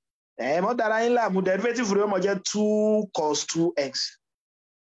mọ́ dára yín láàmú derivative rẹ̀ mọ̀ jẹ́ 2 cos 2x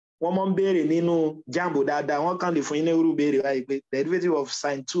wọ́n mọ́ ń béèrè nínú JAMB dáadáa wọ́n kàn lè fún yín ní irú béèrè báyìí pé derivative of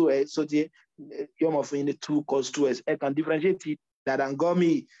sin 2x so tí yóò mọ̀ fún yín ní 2 cos 2x ẹ kàn differentiate dáadáa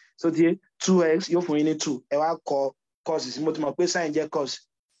gọ́mì so tí 2x yóò fún yín ní 2 ẹ wá kọ cos sí mo ti mọ̀ pé sin jẹ́ cos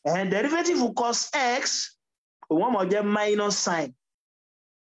derivative cos x òun mọ̀ jẹ́ minus sin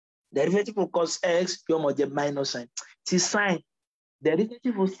derivative cos x yóò mọ̀ jẹ́ minus sin ti sin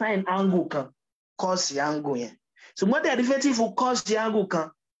derivative sin angle kan cos angle yẹn ṣùgbọ́n derivative cos angle kan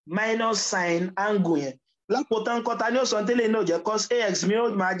minus sin angle yẹn lápòtán kọta ní ọ̀sán tẹ́lẹ̀ náà jẹ́ cos ax mi ó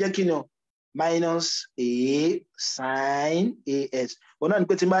máa jẹ́ kí ni o minus a sin as òun náà ni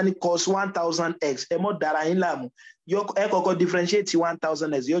pé tí n bá ní cos 1000x ẹ mọ́ dára yín láàmú ẹ kọ́kọ́ differentiate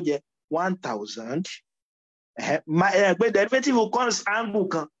 1000x yóò jẹ́ 1000 pé derivative cos angle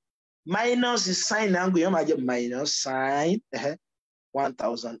kan minus sin angle yẹn máa jẹ́ minus sin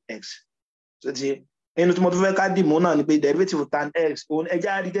 1000x so ti inú tí mo tún fẹ́ ká dì mú náà ni pé derivative tan x òun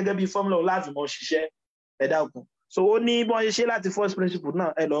ẹja rí gẹ́gẹ́ bí formula láti mọ̀ ṣiṣẹ́ ẹ dákun so ó ní bọ́n ṣe ṣe láti first principle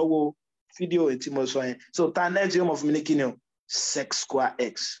náà ẹ lọ́ọ́ wo fídíò tí mo sọ yẹn so tan x yóò mọ̀ fún mi ní kíni o sec square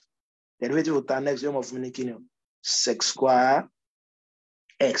x derivative tan x yóò mọ̀ fún mi ní kíni o sec square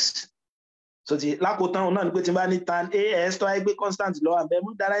x so ti lákòótán òun náà ni pé tí n bá ní tan as tó wáyé pé constant lọ́wọ́ àbẹ́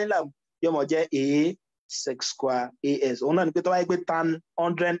mú dára yín láàmú yóò mọ̀ jẹ́ a sec square as òun náà ni pé tó wáyé pé tan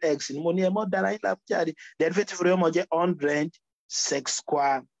 100x ni mo ní ẹ mọ́ dára yín láàmú jáde derivative rẹ̀ yóò mọ̀ jẹ́ 100 sec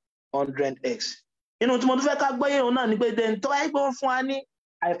square 100x inú tí mo tún fẹ́ ká gbọ́yé òun náà ni pé then tó wáyé pé wọ́n fún wa ní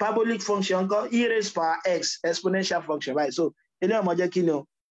hyperbolic function kan e raised by x exponential function báyìí so ilé ọmọ jẹ́ kí ni o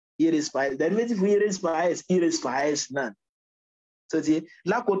e raised by x derivative e raised by x e raised by x náà so ti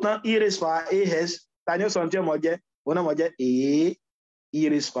lákòótán e raised by as ta ni ó sọ tí ọmọ jẹ́ òun náà mọ̀ jẹ́ a e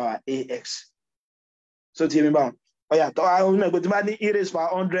raised power ax. So tí èmi bá wọn ọ̀yà tó àwọn ọmọ ẹgbẹ́ tí bá ní e raised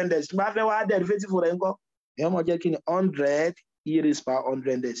power 100x tí bá fẹ́ wá derivative rẹ̀ ńkọ́ èèyàn mọ̀ jẹ́ kí ni 100 e raised power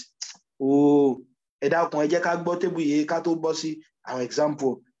 100x. Ẹ dákun ẹ jẹ́ ká gbọ́ tébù yìí ká tó bọ́ sí àwọn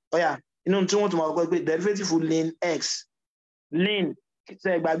example. Ọ̀yà inú tí wọ́n tún máa kọ́ pé derivative ln x ln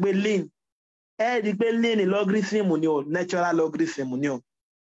ṣe gbàgbé ln ẹ di pé ln logarithm ni o natural logarithm ni o.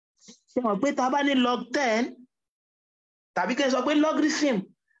 Ṣé mọ̀ pé tá a bá ní log 10 tàbí kí n sọ pé logarithm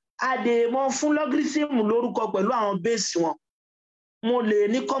àdèmọ fún logarithm lórúkọ pẹ̀lú àwọn base wọn. Mo lè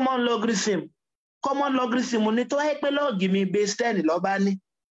ní common logarithm ní tó yẹ pé log mi base 10 ló bá ní.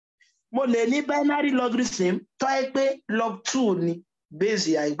 Mo lè ní binary logarithm tó yẹ pé log 2 ni base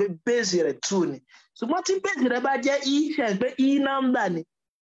yà pé base rẹ̀ 2 ni. Ṣùgbọ́n tí base rẹ̀ bá jẹ́ e ṣe pé e number ni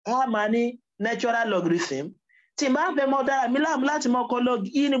wọ́n máa ní natural logarithm. Tí n bá fẹ́ mọ dára mi láàmú láti mọ kọ log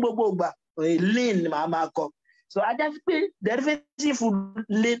e ní gbogbo ìgbà ln ni màá máa kọ. So ajá sí pé derivative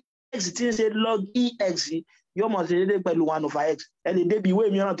ln x tí ń ṣe log ex yóò mọ̀ sí dédé pẹ̀lú 1/x. Ẹ lè débi ìwé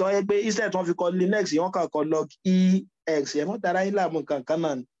mìíràn tó yẹ pé instead wọ́n fi kọ ln x wọ́n kàn kọ log ex. Ẹ mọ̀ dára yín láàmú kankan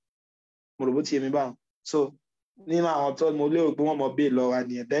náà ni. Mo rò bó ti yé mi báwọn. So nínú àwọn tó mo lérò pé wọ́n mọ̀ bẹ́ẹ̀ lọ wa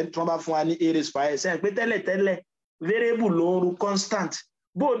nìyẹn. Then tí wọ́n bá fún wa ní a raised power x ẹ̀ pé tẹ́lẹ̀ variable ló ń ru constant.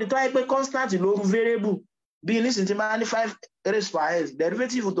 Bó ní tó yẹ pé constant ló ń ru variable bí nísìnyí tí máa ní 5 raised power x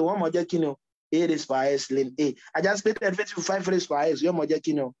derivative tó wọ́n mọ̀ jẹ́ kí ni o a raised power x ln a. Ajá sí pé derivative 5 raised power x yóò mọ̀ jẹ́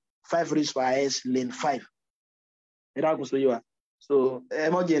kí ni o 5 raised power x ln 5. Ẹ dákun sóyè wa. So ẹ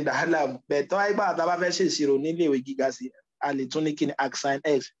mọ̀ jẹ́ ìdáhàlà bẹ́ẹ̀ tó wáyé bá àtàbá fẹ́ ṣe ìṣirò nílé ìwé gíga sí a lè tún ní kí ni arcsine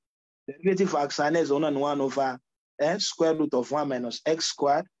x. Derivative arcsine x òun náà ni 1/(x) square root of 1 minus x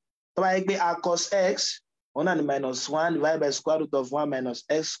squared. Tó bá yẹ pé arccos x òun náà ni -1 divided by square root of 1 minus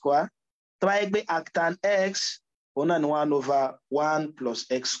x squared. Tó bá yẹ pé arctan x òun náà ni 1/1 plus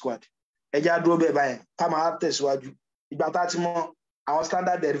x squared. Ẹ já dúró bẹ́ẹ̀ báyẹn ká máa tẹ̀síwájú. Ìgbà tá a ti mọ àwọn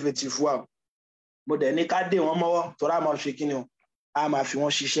standard derivative wa mo dẹ̀ ní ká dé wọn mọ́wọ́ torí a máa ṣe kí ni o a máa fi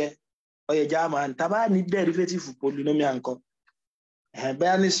wọ́n ṣiṣẹ́. Ọ̀yẹ̀já máa ń tábà ní derivative polynomial nǹkan.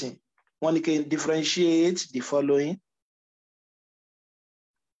 Bẹ́ẹ̀ nísìn wọ́n ní kí n differentiate the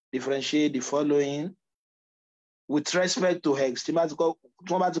following with respect to x. Tí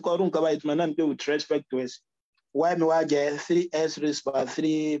wọ́n bá ti kọ́ ọdún nǹkan báyìí tí wọ́n náà ní pé with respect to x. Y mi wá jẹ́ 3x raised power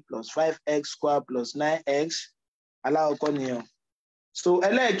 3 plus 5x squared plus 9x. Aláwọ̀kọ́ nìyẹn. So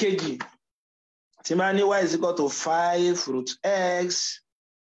ẹlẹ́ẹ̀kejì tí máa ní y is equal to 5 root x.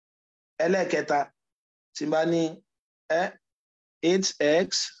 Ẹlẹ́ẹ̀kẹta tí máa ní 8x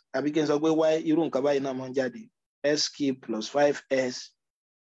àbí kí n sọ pé y irú nǹkan báyìí náà máa ń jáde s cube plus 5s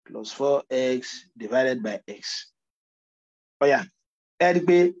plus 4x divided by x. Ọ̀yà ẹ rí i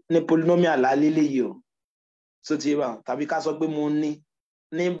pé ní polynomial lálélẹ́ yìí o. So ti bá tàbí ká sọ pé mo ní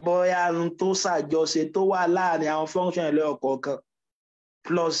bóyá ohun tó ṣàjọṣe tó wà láàrin àwọn function ẹlẹ́yọ̀ kọ̀ọ̀kan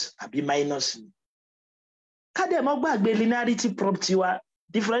plus àbí minus ni. Ká dẹ̀ mọ́ gbàgbé linearity property wa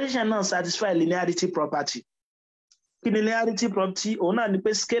differentiation náà satisfy linearity property. Kí ni linearity property? Òun náà ni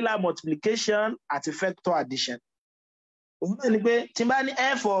pé scalar multiplication àti vector addition. Òun náà ni pé tí n bá ní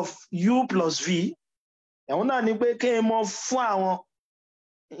f of u plus v òun náà ni pé kí n mọ fún àwọn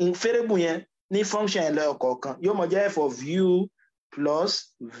variable yẹn ní function ẹlẹ́yọ̀ kọ̀ọ̀kan yóò mọ jẹ́ f of u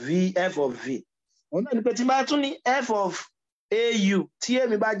plus v f of v. Òun náà ni pé tí n bá tún ní f of au tí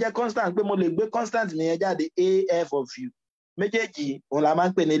èmi bá jẹ́ constant pé mo lè gbé constant mi yẹn jáde a f of u. Méjèèjì òun la máa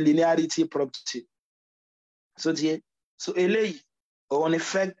ń pè ní linearity property. So eléyìí òun ni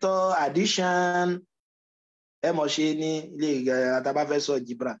vector addition ẹ mọ̀ ṣe ní ilé àtàbá fẹ́ sọ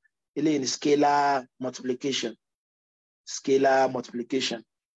algebra eléyìí ni scalar multiplication.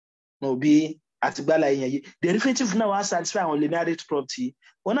 No bí àtìgbàlà yẹn yìí derivative náà wá satisfy àwọn linearity property.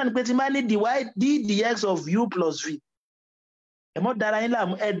 Òun náà ni pé tí máa ní d dx of u plus v ẹ mọ̀ dára yín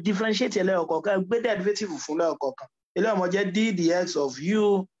láàmú ẹ differentiate ẹlẹ́yọ̀ kọ̀ọ̀kan gbé derivative fún lẹ́yọ̀ kọ̀ọ̀kan eléyìí ọmọ jẹ́ d dx of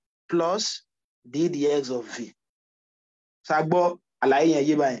u plus d dx of v. Ṣàgbọ́ àlàyé yẹn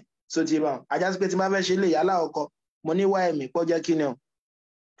yé báyìí. So ti bá ajá sí pé tí máa fẹ́ ṣe lè yálà ọkọ mo ní y mi pọ̀ jẹ́ kí ni o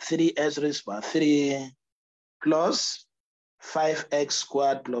 3s raised power 3 plus 5x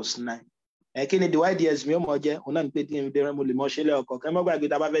squared plus 9. Kí ni dy dx mi ó mọ̀ jẹ́ òun náà ní pé tí mo lè mọ̀ ṣe lẹ́ ọkọ̀ kẹ́ mọ́ gbàgbé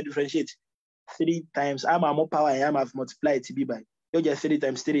tá a bá fẹ́ differentiate 3 times a máa mú power yẹn a máa fi multiply ti bí báyìí yóò jẹ́ 3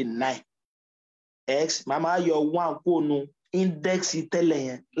 times 3 9 x màá máa yọ 1 kó nu index tẹ́lẹ̀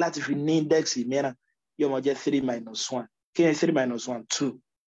yẹn láti fi ní index mìíràn yóò mọ̀ jẹ́ 3 minus 1. Kí ni 3 minus 1 2.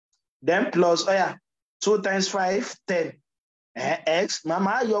 Then plus 2 times 5 10 x màá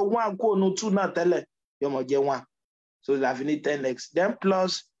máa yọ 1 kó nu 2 náà tẹ́lẹ̀ yóò mọ̀ jẹ́ 1. So that we need 10x. Then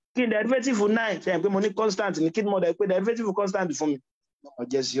plus kí ni derivative 9 ṣe pé mo ní constant ní kí ni mo dẹ̀ pé derivative constant fún mi yóò mọ̀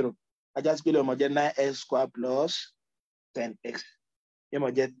jẹ́ 0. Ajá sí pé lọ́mọ jẹ́ 9x squared plus 10x. yóò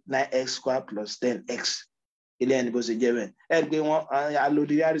máa jẹ́ 9x square plus 10x ilé ẹni bó ṣe jẹ́ bẹ́ẹ̀ ẹ gbé wọn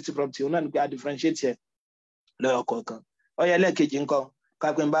alodiarity property òun náà ní pé a differentiate ẹ lọ́yọ̀ kọ̀ọ̀kan ọyọ ẹlẹ́ẹ̀kejì ńkọ́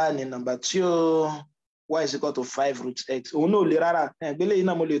kápẹ́ bá ní nọ́mbà tí ó y is equal to 5 root x òun náà ò lè rárá ẹgbẹ́lẹ́ yìí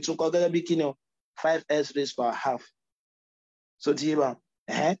náà mo lè tún kọ gẹ́gẹ́ bí kí ni o 5s raised power half so ti yé bá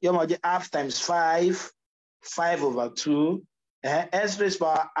yóò máa jẹ́ half times 5 over 2 s raised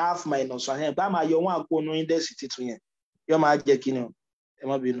power half minus 1 bá máa yọ wọn àpò onú index titun yẹn yóò máa jẹ́ kí ni o ẹ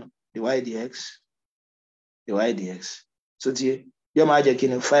má bínú dy dx so ti yé yóò máa jẹ́ kí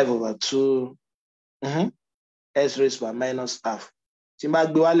ni 5 over 2 s raised power minus half tí n bá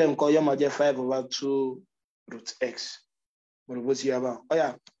gbé wálẹ̀ nǹkan yóò máa jẹ́ 5 over 2 root x mo rò bó ti yá bá ọ̀yà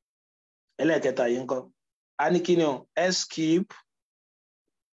ẹlẹ́ẹ̀kẹta yìí nǹkan a ní kí ni o s cube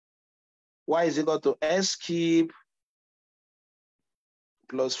y is equal to s cube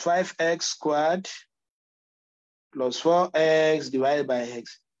plus 5x squared plus 4x divided by x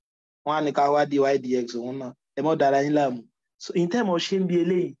wọ́n á ní ká wá dy dx òun náà ẹ mọ́ dára yín láàmú so in term of ṣe ń bí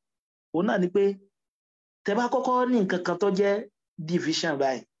eléyìí òun náà ni pé tẹ́ bá kọ́kọ́ ní nǹkan kan tó jẹ́ division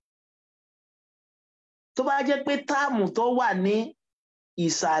báyìí tó bá jẹ́ pé táàmù tó wà ní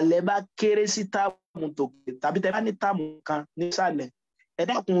ìsàlẹ̀ bá kéré sí táàmù tòkè tàbí tẹ́ bá ní táàmù kan nísàlẹ̀ ẹ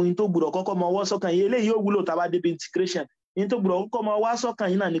dákun ohun tó gbọ́dọ̀ kọ́kọ́ mọ wá sọ́kàn yìí eléyìí yóò wúlò tá bá débi integration ohun tó gbọ́dọ̀ kọ́kọ́ mọ wá sọ́kàn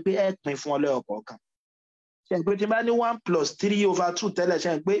yìí náà ni pé ẹ pín fún ọlẹ́ ọ̀kọ̀ọ̀kan ṣe pé tí n bá ní 1 plus 3 over 2 tẹ́lẹ̀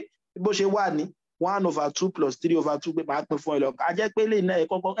ṣe pé bó ṣe wà ní 1 over 2 plus 3 over 2 pé máa pín fún ọlẹ́ ọ̀kọ̀ọ̀kan a jẹ́ pé eléyìí náà ẹ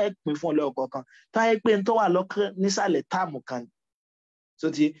kọ́kọ́ ẹ pín fún ọlẹ́ ọ̀kọ̀ọ̀kan tá yẹ pé n tó wà lọ́kàn nísàlẹ̀ táàmù kan so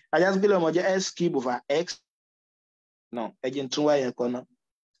ti ajá sí pé lọ́mọ jẹ́ s cube over x no ẹjìn tún wáyé ẹ̀kọ́ náà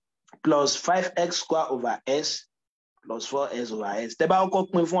plus 5x square over s plus 4s over s tẹ́ bá kọ́kọ́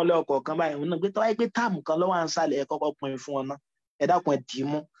pín fún ọlẹ́ ọ̀kọ̀ọ̀kan báyìí wọn náà pé tó wáyé pé táàmù kan lọ́wọ́ à ń sàlẹ̀ ẹ kọ́kọ́ pín fún ọ náà ẹ dákun ẹ dì í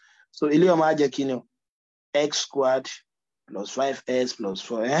mú so ilé ọmọ á jẹ́ kí ni o x squared plus 5s plus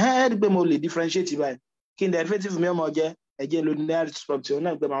 4 ẹ rí pé mo lè differentiate báyìí kí n derivative mi ọmọ jẹ́ ẹjẹ́ lóní linear property òun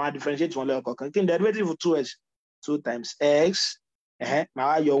náà pé màá differentiate fún ọlẹ́ ọ̀kọ̀ọ̀kan kí n derivative 2s 2 times x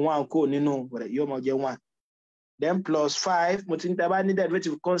màá yọ 1 kó nínú rẹ̀ yóò mọ jẹ́ 1 then plus 5 mo ti ń tẹ́bá ní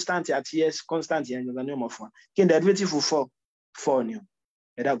derivative constant àti s constant yẹn gangan ní ọmọ fún wa kí n derivative 4 ni o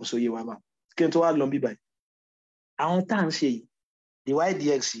ẹ̀dá kò sóye wa bá kí n tó wá lọ bí báyìí àwọn tá à ń ṣe yìí dy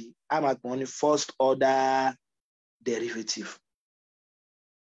dx yìí a máa pè wọ́n ní first order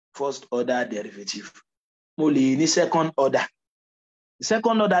derivative mo lè ní second order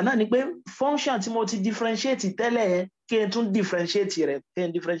náà ni pé function tí mo ti differentiate tẹ́lẹ̀ yẹn kí n tún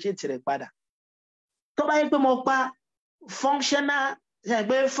differentiate rẹ̀ padà tó bá yẹ pé mo pa functional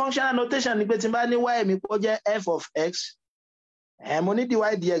notation ni pé tí n bá ní y mi kó jẹ́ f of x mo ní dy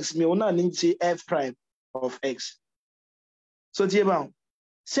dx mi òun náà ní ti f prime of x so tí yé bá wọn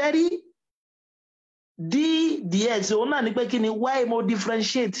sẹ́rí d dx òun náà ní pé kí ni y mo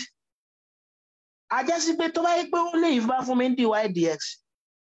differentiate ajá sí pé tó bá yẹ pé ó lè bá fún mi ní dy dx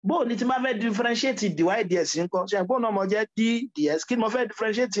bó ní tí ma fẹ́ differentiate dy dx nǹkan ṣe àgbọ̀n náà mo jẹ́ d dx kí ni mo fẹ́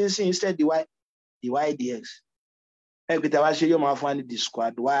differentiate sí instead dy dx ẹgbẹ́ tí a wá ṣe yóò máa fún wa ní d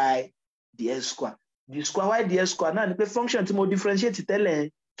squared y dx square d square y dx square náà ni pé function tí mo differentiate tẹ́lẹ̀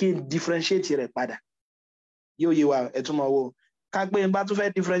kí n differentiate rẹ̀ padà yóò yé wa ẹ̀tún mọ̀ wo ká pé n bá tún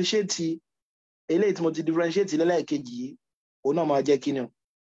fẹ́ differentiate eléyìí tí mo ti differentiate lẹ́lẹ́kejì yìí òun náà máa jẹ́ kí ni o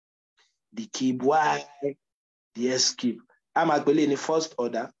d cube y dx cube a máa pè lè ní first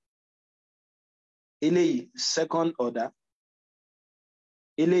order eléyìí second order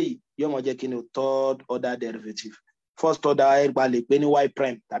eléyìí yóò máa jẹ́ kí ni o third order derivative first order ẹ gba lè pè ní y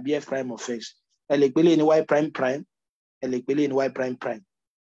prime tàbí f prime of x ẹ lè pè lè ní y prime prime ẹ lè pè lè ní y prime prime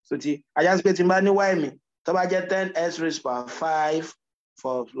so ti ajá sí pé tí n bá ní y mi tó bá jẹ́ 10s raised power 5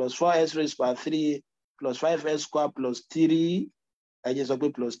 plus 4s raised power 3 plus 5s square plus 3 ẹ jẹ́ sọ pé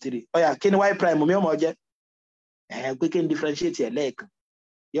plus 3 ọ̀yà kí ni y prime mi ó máa jẹ́ pé kí n differentiate ẹ̀ lẹ́ẹ̀kan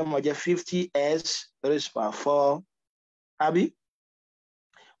yóò máa jẹ́ 50s raised power 4 àbí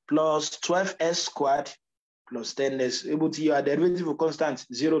plus 12s squared plus 10s able to your derivative constant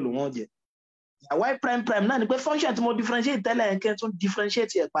 0 ló wọ́n jẹ́ y prime prime náà ni pé function tí mo differentiate tẹ́lẹ̀ kí n tún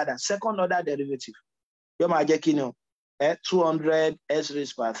differentiate ẹ̀ padà second order derivative yóò máa jẹ́ kí ni o 200s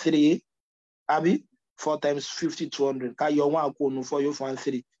raised power 3 àbí 4 times 50 200 ká yọ 1 kó nu 4 yóò fún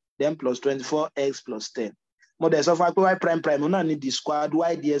 3 then plus 24x plus 10 mo dẹ̀ sọ fún wa pé y prime prime náà ní d squared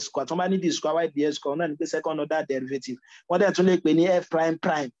y ds squared tó bá ní d squared y ds squared náà ní pé second order derivative wọ́n dẹ̀ tún lè pè ní f prime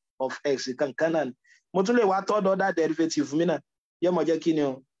prime of x kankan náà mo tún lè wá third order derivative mi náà yóò mọ̀ jẹ́ kí ni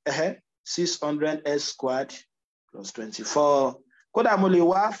o 600s squared plus 24 kódà mo lè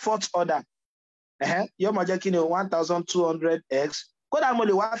wá fourth order yóò mọ̀ jẹ́ kí ni o 1200x kódà mo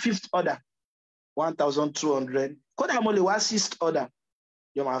lè wá fifth order 1200 kódà mo lè wá sixth order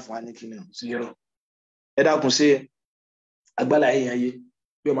yóò máa fún wa ní kíni o 0 ẹ dákun sí agbára èèyàn yé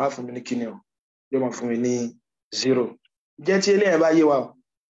yóò máa fún mi ní kíni o yóò máa fún mi ní 0 jẹ́ tí eléyìí bá yé wa o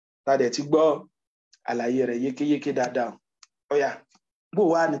ta dẹ̀ ti gbọ́ àlàyé rẹ̀ yékéyéké dáadáa ó yá bó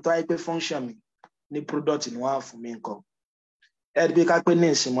wá ní tó wáyé pé function mi ní product ni wọ́n á fún mi nǹkan ẹ bí ká pé ní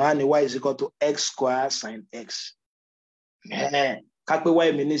ìsìn wọ́n á ní y is equal to x square sin x ká pé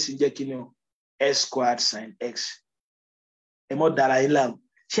y mi ní ìsìn jẹ́ kíni o x squared sin x ẹ mọ́ dára yín láàmú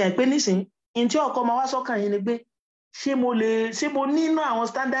ṣe é pé nísìn in tí ọkọ máa wá sọ́kàn yín ni pé ṣé mo nínú àwọn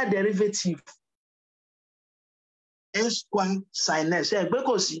standard derivative x squared sin x ṣe é pé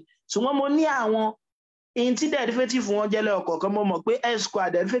kò sí ṣùgbọ́n mo ní àwọn in tí derivative wọn jẹ́ lẹ́ọ̀kọ̀ọ̀kan mo mọ̀ pé x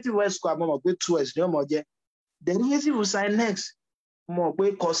squared derivative x squared mo mọ̀ pé 2x ni ó mọ̀ jẹ́ derivative sin x mo mọ̀ pé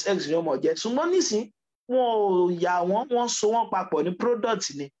cos x ni ó mọ̀ jẹ́ ṣùgbọ́n nísìn wọn ò yà wọ́n so wọ́n papọ̀ ní product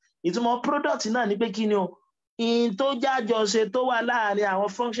ni ìtumọ̀ product náà ni pé kí ni o in tó jájọṣe tó wà láàrin àwọn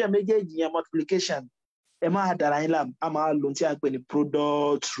function méjèèjì yẹn multiplication ẹ máa dára yín láàmú a máa lo tí a ń pè ní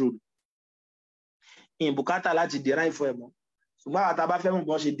product rule ìbùkátà láti derive ẹ mọ́ ṣùgbọ́n àwọn tá a bá fẹ́ mọ̀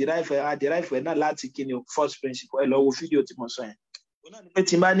bọ́n ṣe derive ẹ náà láti kí ni o first principle ẹ lọ wo fídíò tí mo sọ yẹn òun náà ni pé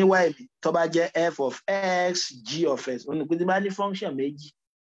tí n bá ní y mi tó bá jẹ́ f of x g of x òun ni pé tí n bá ní function méjì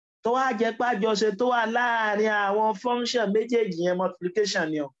tó wá jẹ́ pájọṣe tó wà láàrin àwọn function méjèèjì yẹn multiplication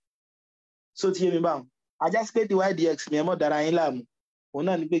ni o so ti yé mi báwọn ajá sí pé dy dx mi ẹ mọ́ dára yín láàmú òun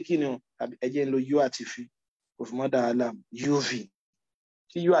náà ni pé kí ni o ẹ jẹ́ ń lo u àti v kò fi mọ́ dára láàmú uv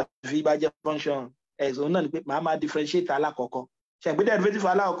tí u àti v bá jẹ́ function x òun náà ni pé màá máa differentiate alákọ̀ọ́kọ́ ṣe pé derivative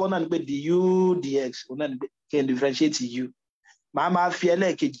alákọ̀ọ́kọ́ náà ni pé du dx òun náà ni pé kí n differentiate u màá máa fi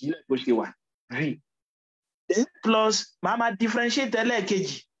ẹlẹ́ẹ̀kejì ilẹ̀ bó ṣe wà v then plus màá máa differentiate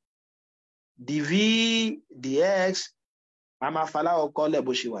ẹlẹ́ẹ̀kejì dv dx màá máa fa alákọ̀ọ́kọ́ lẹ̀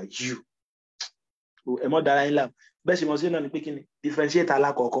bó ṣe wà u ẹ mọ́ dára yín láàmú bẹ́ẹ̀ sì mọ̀ sí náà ni pé kí ni differentiate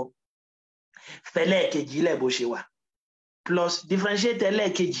alákọ̀ọ́kọ́ fẹlẹ́ẹ̀kejì ilẹ̀ bó ṣe wà plus differentiate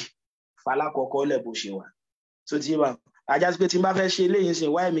ẹlẹ́ẹ̀kejì falákọ̀ọ́kọ́ ilẹ̀ bó ṣe wà so tí wà ajá sí pé tí n bá fẹ́ ṣe eléyìí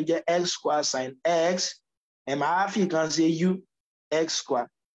sìn y mi jẹ́ x square sin x ẹ̀ máa fi kan ṣe u x square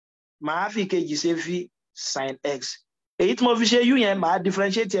máa fi kejì ṣe v sin x èyí tí mo fi ṣe u yẹn máa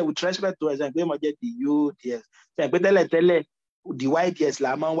differentiate ẹ̀ with respect to x pé mo jẹ́ du dx ṣe pé tẹ́lẹ̀ dy dx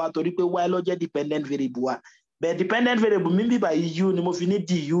là máa ń wá torí pé y ló jẹ́ dependent variable wa but dependent variable mi bíbá yìí u ni mo fi ní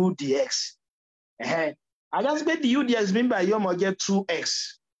du dx ajá sí pé du dx mi bíbá yìí ọmọ jẹ́ 2x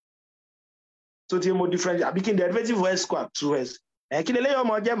so tí mo differentiate àbí kí n derivative of x square 2x kí lè léyìn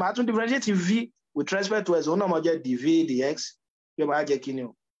ọmọ jẹ́ màá tún differentiate v with respect to x òun náà ọmọ jẹ́ dv dx yóò máa jẹ́ kí ni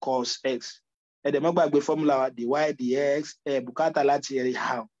o cos x ẹ̀dẹ̀ mọ́ gbàgbé formula wa dy dx bùkátà láti ẹ̀rí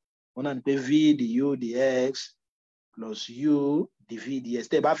how òun náà ni pé v du dx plus u dv dx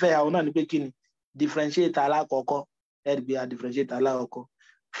tẹ́ bá fẹ́ àwọn náà ni pé kí ni differentiate alákọ̀ọ́kọ́ ẹ̀rí a differentiate alákọ̀ọ́kọ́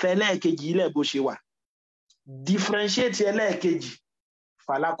fẹ́ lẹ́ẹ̀kejì ilẹ̀ bó ṣe wà differentiate ẹlẹ́ẹ̀kejì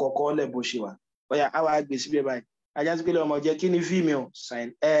falákọ̀ọ́kọ́ lẹ̀ bó ṣe wà ọ̀yà àwa gbé síbẹ̀ báyìí ajá sí pé ọmọ jẹ́ kí ni v mi o sin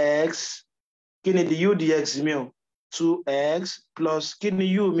x kí ni du dx mi o 2x plus kí ni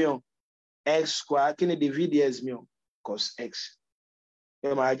u mi o x square kí ni dv dx mi o cos x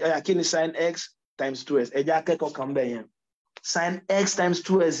ọ̀yà kí ni sin x times 2x ẹjẹ́ akẹ́kọ̀ọ́ kan bẹ̀ yẹn sin x times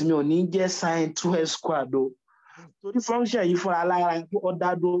 2x mi ò ní jẹ́ sin 2x square do torí function yìí fúnra lára ọ̀dà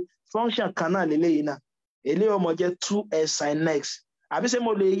do function kan náà lélẹ́yìí náà eléyìí ọmọ jẹ́ 2x sin x àbí ṣé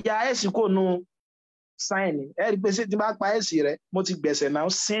mo lè ya x kò nu sin ẹ rí i pé ṣé tí bá pa x rẹ mo ti gbẹ̀sẹ̀ náà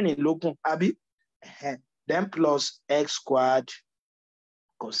sin lókun àbí then plus x squared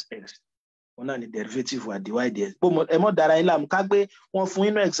cos x wọn náà ni derivative wa dy dx ẹ mọ dára yín láàmú ká pé wọn fún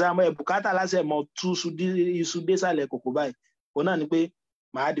inú exam ẹ bùkátà láti ẹ mọ tú iṣu désàlẹ̀ kòkó báyìí wọn náà ni pé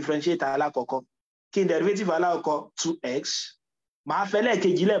màá differentiate alákọ̀ọ́kọ́ kí n derivative alákọ̀ọ́kọ́ 2x màá fẹ́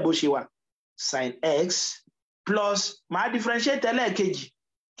lẹ́ẹ̀kejì lẹ̀ bó ṣe wà sin x plus màá differentiate ẹlẹ́ẹ̀kejì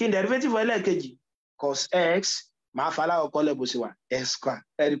kí n derivative ẹlẹ́ẹ̀kejì cos x màá fa alákọ̀ọ́kọ́ lẹ̀ bó ṣe wà x square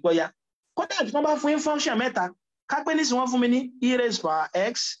ẹ̀rí pọ́ yá kódà tí wọ́n bá fún yín function mẹ́ta ká pé nísìnyí wọ́n fún mi ní e raised power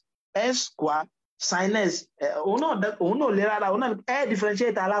x square sin x òun náà lè rárá òun náà ẹ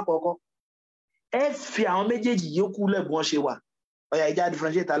differentiate alákọ̀ọ́kọ́ ẹ fi àwọn méjèèjì yòókù lẹ̀ bí wọ́n ṣe wà ọ̀yà ìjà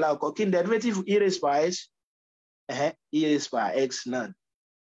differentiate alákọ̀ọ́kọ́ kí n derivative e raised power x e raised power x náà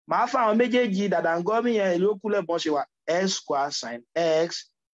màá fa àwọn méjèèjì dàdàngọ́mì yẹn yòókù lẹ̀ bí wọ́n ṣe wà x square sin x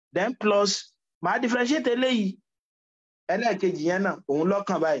then plus màá differentiate eléyìí ẹlẹ́ẹ̀kejì yẹn náà òun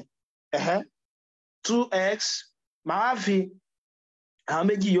lọ́kàn báyìí 2x màá fi àwọn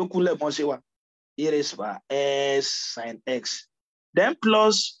méjì yòókù lẹ̀ bí wọ́n ṣe wà e raised power s sin x then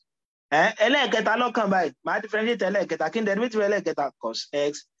plus ẹlẹ́ẹ̀kẹta lọ́kàn báyìí màá differentiate ẹlẹ́ẹ̀kẹta kí n derivative ẹlẹ́ẹ̀kẹta cos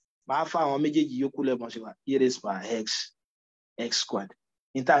x màá fa àwọn méjèèjì yòókù lẹ̀ bí wọ́n ṣe wà e raised power x squared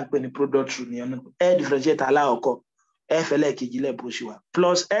ní tá ń pè ní product rule ni ọ̀nà ẹ differentiate aláwọ̀kọ́ f ẹlẹ́ẹ̀kejì lẹ̀ bó ṣe wà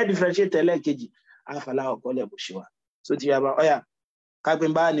plus ẹ differentiate ẹlẹ́ẹ̀kejì f aláwọ̀kọ́ lẹ̀ bó ṣe wà so ti yàrá ọ̀yà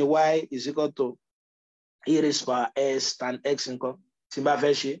kápẹ́ bá ní y is equal to e raised power s tan x nǹkan tí n bá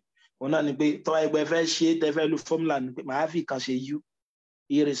fẹ́ ṣe òun náà ni pé tọ́ ẹgbẹ́ fẹ́ ṣe tẹ́fẹ́ lu formula ni pé màá fi kan ṣe u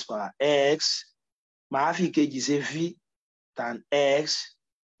e raised power x màá fi kejì ṣe v tan x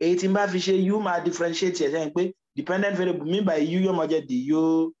èyí tí n bá fi ṣe u máa differentiate ẹ̀ sẹ́yìn pé dependent variable mi by u yóò máa jẹ́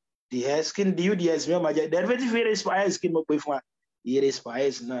du ds kí ni du ds mi yóò máa jẹ́ derivative e raised power s kí ni mo pè fún wa e raised power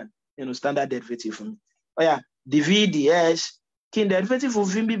s náà nínú standard derivative fún mi ọ̀yà dv ds kí ni derivative fún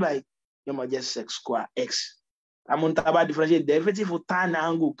v by yóò máa jẹ́ sec square x amúntàbá differentiate derivative tan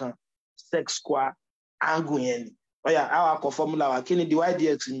angle kan sec square angle yẹn ni ọ̀yà àwọn akọ formula wa kí ni dy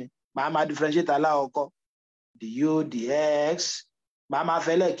dx mi màá máa differentiate aláwọ̀kọ́ du dx màá máa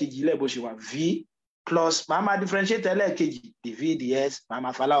fẹ́ lẹ́ẹ̀kejì lẹ̀ bó ṣe wà v plus màá máa differentiate lẹ́ẹ̀kejì dv ds màá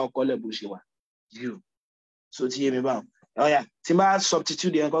máa fẹ́ aláwọ̀kọ́ lẹ̀ bó ṣe wà u so ti yé mi báwọn ọ̀yà tí n bá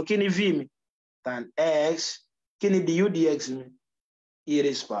substitute yẹn kan kí ni v mi tan x kí ni du dx mi e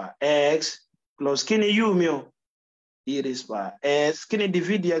raised power x plus kí ni u mi o e raised power s kí ni dv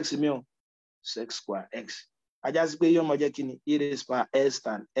dx mi o sec square x ajá sí pé yóò mọ jẹ́ kí ni e raised power s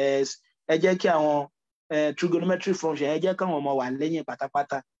tan s ẹ jẹ́ kí àwọn trigonometric function ẹ jẹ́ káwọn ọmọ wà lẹ́yìn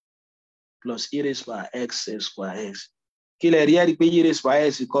pátápátá plus e raised power x sec square x kí lè rí ẹ̀rí pé e raised power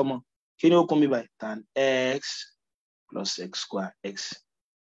s kọ́ mọ́ kí ni ó kún mi báyìí tan x plus sec square x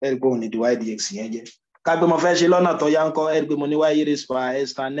ẹ̀rí pé òun ni dy dx yẹn jẹ́ ká gbé mo fẹ́ ṣe lọ́nà tó yá ń kọ́ ẹ̀rí pé mo ní y e raised power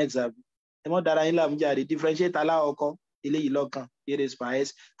s tan x àbí ẹ mọ́ dára yín láàmú jáde differentiate aláwọ̀kọ́ eléyìí lọ́kàn e raised power s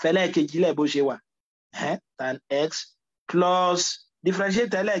fẹ́lẹ́ kejì lẹ̀ bó ṣe wà tan x plus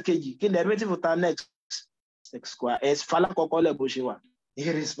differentiate ẹlẹ́ẹ̀kejì kí ni derivative tan x sec square s falákọ̀ọ́kọ́ lẹ̀ bó ṣe wà e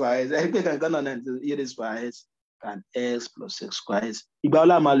raised power s ẹ̀rí pé kankan náà e raised power s tan x plus sec square s ìgbà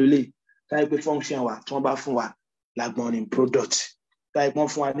ọlá máa lò lè káyọ̀ pé function wa tí wọ́n bá fún wa lágbọ́n ní product káyọ̀ pé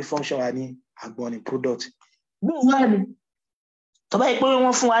wọ́n fún wa ní function wa ní àgbọ́n ní product bó wà ní tó bá yẹ pé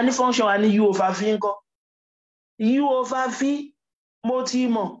wọ́n fún wa ní function wa ní u over v ńkọ́ u over v mo ti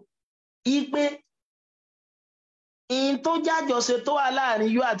mọ̀ ipe in tó jájọṣe tó wà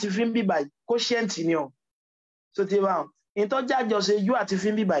láàrin u àti v ń bì báyìí quotient ni o so ti bá wọn in tó jájọṣe u àti v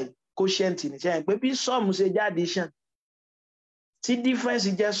ń bì báyìí quotient ni ṣe pé bí sum ṣe jẹ́ addition tí difference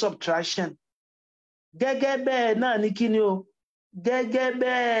jẹ́ subtraction gẹ́gẹ́ bẹ́ẹ̀ náà ni kí ni o gẹ́gẹ́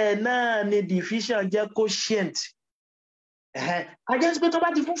bẹ́ẹ̀ náà ni division jẹ́ quotient ajẹ́ pé tó bá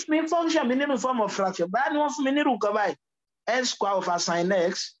ti fún mi function mi nínú form of fraction báyà ni wọ́n fún mi nírú nǹkan báyìí x square over sin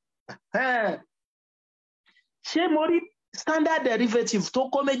x ṣé mo rí standard derivative tó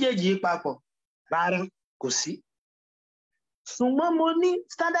kó méjèèjì papọ̀ rárá kò sí ṣùgbọ́n mo ní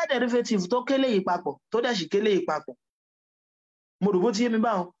standard derivative tó kélé yìí papọ̀ tó dẹ̀ sì kélé yìí papọ̀ mo rò bó ti yé mi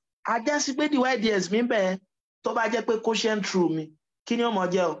báwọn ajá sí pé dy ds mi bẹ́ẹ̀ tó bá jẹ́ pé quotient rule mi kí ni ó mọ̀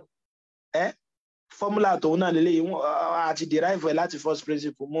jẹ́ o formula tòun náà lélẹ́yìí àti derive ẹ̀ láti first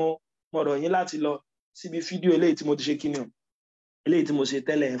principle mo rọ̀ yín láti lọ síbi fídíò eléyìí tí mo ti ṣe kí ni o eléyìí tí mo ṣe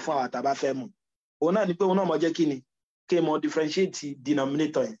tẹ́lẹ̀ fún àwọn àtàbá fẹ́ mọ̀ òun náà ni pé òun náà mọ̀ jẹ́ kí ni kí mo differentiate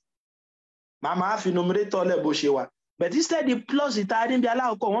denominator yẹn màá máa fi numerator lẹ̀ bó ṣe wà but instead the plus ìta níbi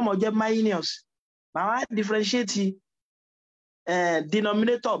aláwọ̀kọ́ wọ́n mọ̀ jẹ́ minus màá máa differentiate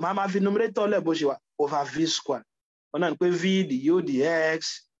denominator màá máa fi numerator lẹ̀ bó ṣe wà over v square òun náà ni pé v du dx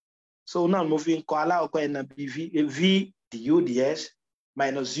so náà mo fi ń kọ aláwọ̀kọ́ ẹ̀ náà bí v du ds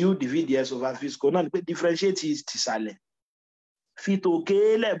minus u dv ds over v square náà ni pé differentiate ti sàlẹ̀ fi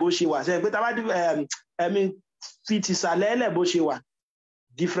tòkè lẹ̀ bó ṣe wà sẹ́yìn pé tá a bá fi ti sàlẹ̀ lẹ̀ bó ṣe wà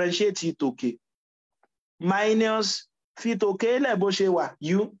differentiate tòkè minus fi tòkè lẹ̀ bó ṣe wà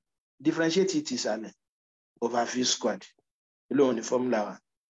u differentiate ti sàlẹ̀ over v squared lóhun ní formula wa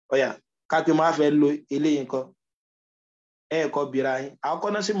ọ̀yà kápẹ́ máa fẹ́ lo eléyìí nǹkan ẹ̀ẹ̀kọ́ bìíra yín àkọ́kọ́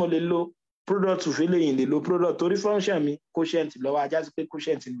náà sì mo lè lo product òfin lẹ́yìn lè lo product torí function mi quotient lọ́wọ́ ajá sí pé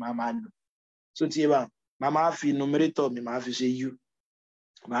quotient ni màá máa lò so tí ẹ bá màá máa fi numerator mi màá fi ṣe u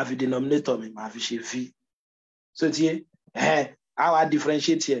màá fi denominator mi màá fi ṣe v so tí ẹ á wá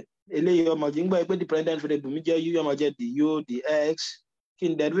differentiate ẹ eléyìí ọmọ jẹ́ ń gbọ́ pé dependent variable mi jẹ́ u ọmọ jẹ́ du dx kí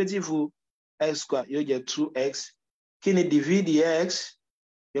ni derivative x square yóò jẹ́ 2x kí ni dv dx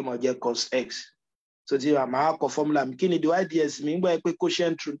yóò mọ̀ jẹ́ cos x so tí a máa kọ formula mi kí ni dy ds mi ń gbọ́ pé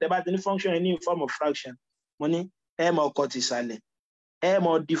quotient rule tẹ́ bá ti ní function ní form of fraction mo ní ẹ mọ̀ ọkọ̀ ti sàlẹ̀ ẹ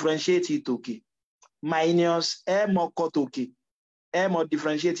mọ̀ differentiate tòkè minus ẹ mọ̀ ọkọ̀ tòkè ẹ mọ̀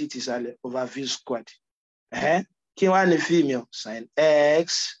differentiate ti sàlẹ̀ over v squared kí wàá ní fi mi sin x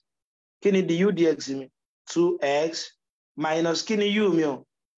kí ni du dx mi 2x minus kí ni u mi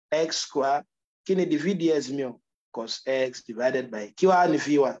x square kí ni dv ds mi cos x divided by kí wá ní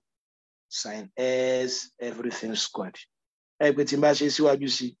v wa sin s everything squared. Ẹ pé tí n bá ṣe síwájú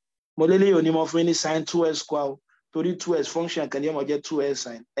sí mo lélẹ́yìn òní mo fún ní sin 2s square torí 2s function kan ní ọmọ jẹ́ 2s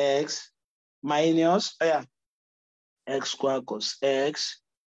sin x minus x square cos x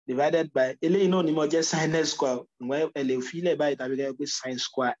divided by eléyìí náà ni mo jẹ́ sin x square ìwọ̀n ẹ lè fi ilẹ̀ báyìí tàbí kẹ́ pé sin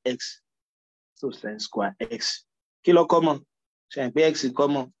square x so sin square x kí ló common ṣe pé x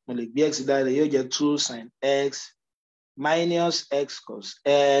common mo lè gbé x dáre yóò jẹ́ 2 sin x minus x cos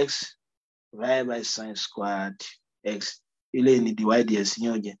x divided by sin squared x ilé ní divide x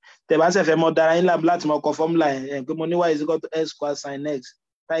yóò jẹ́ tẹ́ bá ṣe fẹ́ mọ̀ dára yín láàmú láti mọ̀ kọ formula yẹn pé mo ní y is equal to x square sin x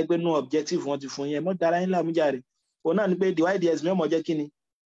táyé pé no objective wọ́n ti fún yẹn mọ̀ dára yín láàmú jàre òun náà ni pé divide x mi ó mọ̀ jẹ́ kí ni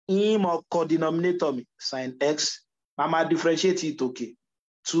ìmọ̀ kọ denominator mi sin x máa differentiate ìtòkè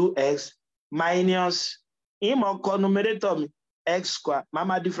 2x minus ìmọ̀ kọ numerator mi x square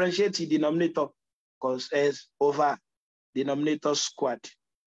máa differentiate denominator cos s over denominator squared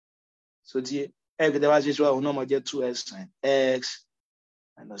so tí ẹ kìí wá ṣe ṣe òun náà mọ̀ jẹ́ 2x sin x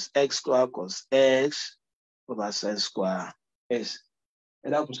minus x square cos x over sin square s ẹ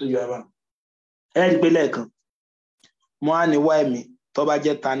dákun sójú ara ẹ rí pé lẹ́ẹ̀kan mo á ní y mi tó bá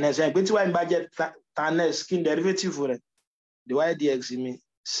jẹ́ tan s ẹ pé tí y mi bá jẹ́ tan s kí n derivative rẹ̀ dy dx mi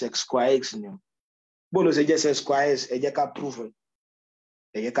sec square x ni o bó ló ṣe jẹ́ sec square x ẹ jẹ́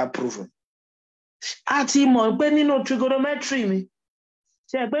ká prove a ti mọ̀ pé nínú trigonometry mi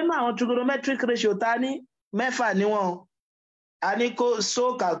ṣe pé nínú àwọn trigonometric ratio ta ní mẹ́fà níwọ̀n a ní kó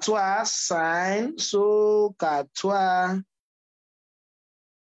sókàtúà sin sókàtúà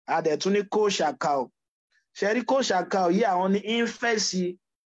a dẹ̀ tún ní kóṣàkàó ṣe rí kóṣàkàó yí àwọn ní inverse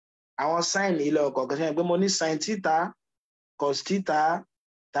àwọn sin ilẹ̀ ọ̀kọ̀ọ̀kan ṣe pé mo ní sin theta cos theta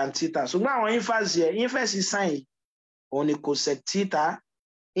tan theta ṣùgbọ́n àwọn inverse sin òun ni cosec theta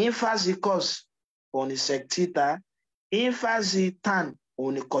inverse cos òun ni sec theta inverse tan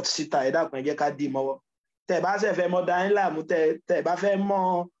òun ni cot theta ẹ dákun ẹ jẹ́ ká dì mọ́wọ́ tẹ́ bá ṣe fẹ́ mọ̀ dání láàmú tẹ́ bá fẹ́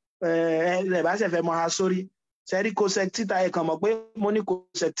mọ̀ ẹ bá ṣe fẹ́ mọ̀ ha sórí ṣe rí cosec theta ẹ kàn mọ̀ pé mo ní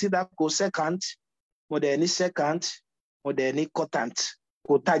cosec theta cosecant mo dẹ̀ ní secant mo dẹ̀ ní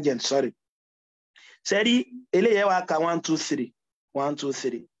cotangent sorry ṣe rí eléyẹ wa ka 1 2 3 1 2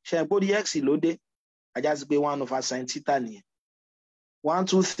 3 ṣe ń pòrí x lóde ajá sí pé 1 over sin theta nìyẹn 1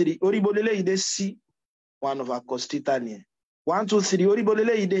 2 3 oríbo lélẹ́yìí dé c 1 over cos theta nìyẹn 1 2 3 oríbo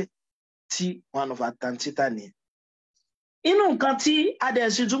lélẹ́yìí dé t 1 over tan theta nìyẹn. inú nǹkan tí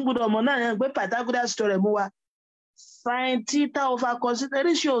adẹ̀sí tún gbọ́dọ̀ mọ̀ náà yẹn pé Pythagoras theorem wa sin theta over cos theta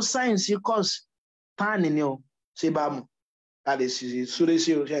ratio sin sí cos tan ni o ṣe bá mu a lè sì súré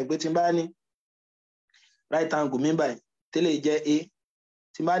sí o ṣe pé tí n bá ní right angle mi báyìí tẹ́lẹ̀ jẹ́ a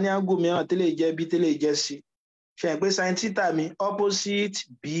tí n bá ní angle mìíràn tẹ́lẹ̀ jẹ́ b tẹ́lẹ̀ jẹ́ c ṣe pé sin theta mi opposite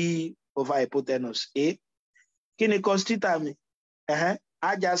b over hypotenuse a kí ni cos theta mi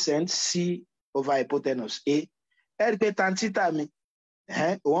adjacent c over hypotenuse a ẹ rí pé tan theta mi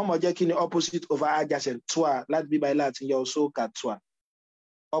òun mọ̀ jẹ́ kí ni opposite over adjacent twa láti bí báyìí láti yọ sókà twa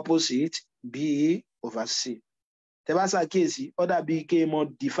opposite b over c tẹ́ bá ṣàkíyèsí ó dàbí kí mo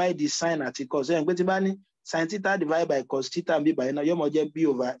divide the sin àti cos ẹ pé tí bá ní sin theta divided by cos theta bí báyìí náà yóò mọ̀ jẹ́ b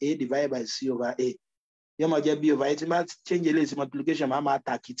over a divided by c over a yóò mọ̀ jẹ́ b over a tí bá change eléyìí sí multiplication máa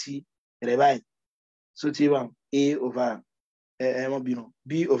tàkìtì rẹ̀ báyìí so tí wà a over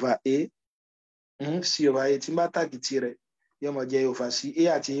b over a c over a tí bá tàkìtì rẹ̀ yóò mọ̀ jẹ́ a over c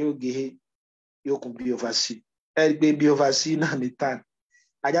a àti yóò gé yóò kún b over c ẹ gbé b over c náà ní tan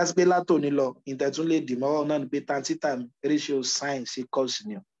ajá sí pé látòní lọ ìtẹ̀tún lè dì mọ́wọ́ náà ni pé tan theta ratio sin sí cos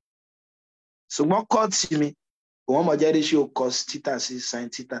ni o ṣùgbọ́n cot mi òun mọ̀ jẹ́ ratio cos theta sí sin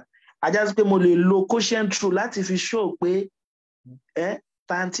theta ajá sí pé mo lè lo quotient rule láti fi show pé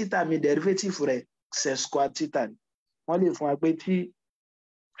tan theta mi derivative rẹ̀ sec square theta ni wọ́n lè fún wa pé tí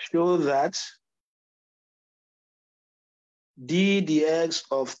show that d dx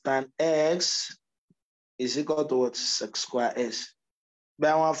of tan x is equal to what sec square s bí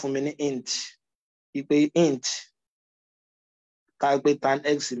wọ́n fún mi ní int ìpè int ká pé tan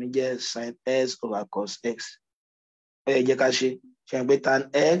x mi jẹ́ sin s over cos x ó yẹ jẹ́ ká ṣe pé tan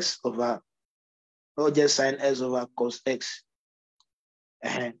x over ó jẹ́ sin s over cos x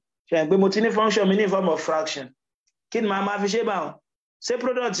ṣe pé mo ti ní function mi ní form of fraction kí ni màá fi ṣe báwọn ṣé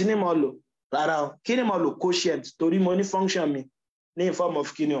product ni mo lò rárá o kí ni mo lò quotient torí mo ní function mi ní form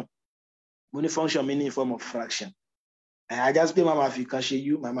of kí ni o mo ní function mi ní form of fraction ajá sí pé màá fi kan ṣe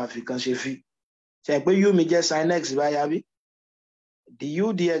u màá fi kan ṣe v ṣe pé u mi jẹ́ sin x báyà bí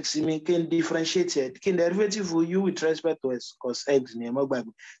du dx mi kí n differentiate ẹ̀ kí n derivative u with respect to s cos x ni ẹ̀ mọ́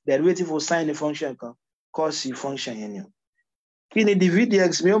gbàgbé derivative sin ní function kan cos function yẹn ni o kí ni dv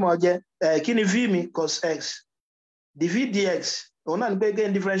dx mi ó mọ̀ jẹ́ kí ni v mi cos x dv dx òun náà ní pé kí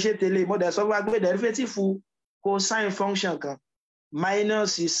n differentiate lè mo dẹ̀ sọ fún wa pé derivative cosine function kan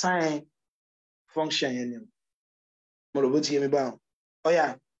minus sine function yẹn ni mo rò bó ti yé mi báwọn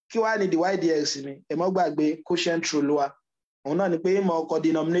ọ̀yà kí wàá ní dy dx mi ẹ mọ́ gbàgbé quotient rule ló wà òun náà ní pé ìmọ̀ ọkọ̀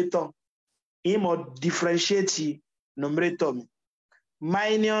denominator ìmọ̀ differentiate numerator mi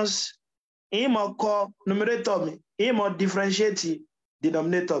minus ìmọ̀ ọkọ̀ numerator mi ìmọ̀ differentiate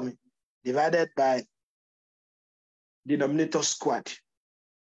denominator mi divided by denominator squared.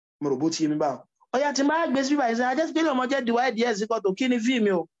 Mo rò bó ti yé mi báwọn. Ọ̀yà tí máa gbé sí báyìí sẹ́, ajẹ́ pé lọ́mọ jẹ́ dy dx equal to kí ni v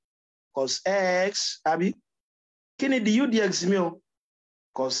mi o? Cos x àbí kí ni du dx mi o?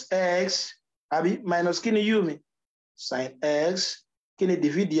 Cos x àbí minus kí ni u mi? Sin x kí ni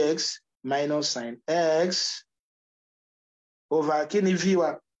dv dx minus sin x over kí ni v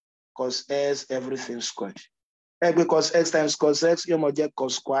wa? Cos x everything squared. Ẹ gbé cos x times cos x yóò mọ jẹ́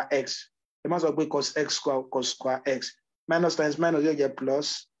cos square x. Ẹ má sọ pé cos x square cos square x. Minus times minus yóò jẹ́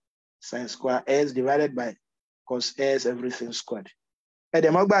plus sin square x divided by cos x everything squared. Ẹ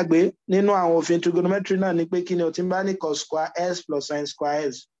dẹ̀ mọ́ gbàgbé nínú àwọn òfin trigonometry náà ni pé kí ni o ti ń bá ní cos square x plus sin square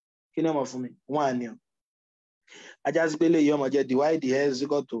x kí ni ó mọ̀ fún mi? 1 ni o. Ajá sí pé lè yọ ọmọ jẹ́ dy dx is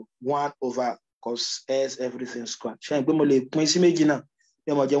equal to 1 over cos x everything squared. Ṣé ẹ̀ pé mo lè pín sí méjì náà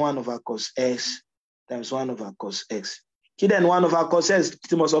yọ ọmọ jẹ́ 1 over cos x times 1 over cos x. Kí dẹ̀ ni 1 over cos x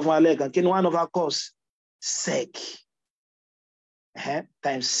tí mo sọ fún alẹ́ kan? Kí ni 1 over cos? Sec.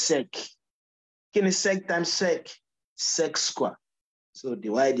 Times sec. Kí ni sec times sec? Sec square. So dy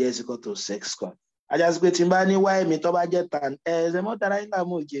dx is equal to sec square. Ajá sí pé tí n bá ní y mi tó bá jẹ́ tan x ẹ mọ́ tara yín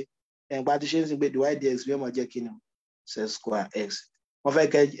láàmú òye ẹ̀ǹpa ti ṣe ń sìn pé dy dx bí ọmọ jẹ́ kí ni sec square x. Wọ́n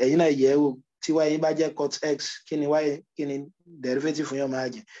fẹ́ kẹ́ ẹ̀yin náà yẹ̀ wò tí y yín bá jẹ́ cot x kí ni y kí ni derivative fún yín máa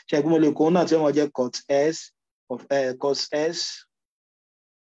jẹ́. Ṣé ẹ̀gbọ́n mo lè kó náà tí ọmọ jẹ́ cot s of cos s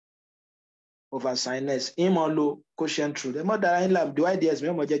over sin s. Ìmọ̀ lo quotient rule. Ẹ mọ́ tara yín láàmú dy dx bí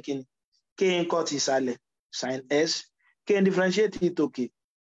ọmọ jẹ́ kí ni kí n cot ìsàlẹ̀ sin s kí n differentiate ìtòkè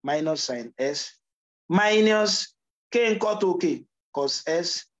minus sin s minus kí n cot òkè cos s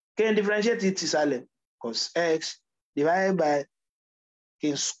kí n differentiate ìtìsàlẹ̀ cos x divided by kí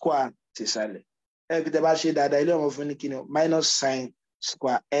n square tìsàlẹ̀. Ẹ kí tẹ bá ṣe dáadáa ilé ọmọ fún ní kí ni minus sin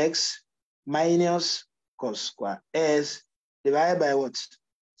square x minus cos square s divided by what?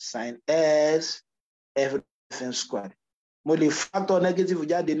 Sin s everything squared. Mo lè factor negative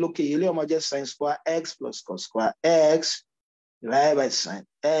jáde lókè ilé ọmọ jẹ́ sin square x plus cos square x divided by sin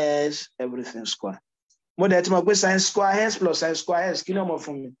s everything square. Mo dẹ̀ ti mọ̀ pé sin square s plus sin square s kí ni ọmọ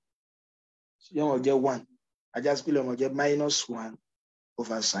fún mi? Yóò mọ̀ jẹ́ 1. Ajá sí pé ọmọ jẹ́ minus 1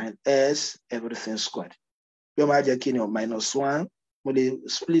 over sin s everything squared. Yóò máa jẹ́ kí ni minus 1. Mo lè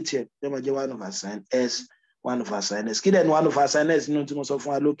split here. Yóò mọ̀ jẹ́ 1 over sin s 1 over sin s. Kí dẹ̀ ni 1 over sin s nínú tí mo sọ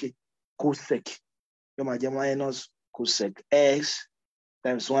fún wa lókè? Cosec. Yóò máa jẹ́ minus cosec x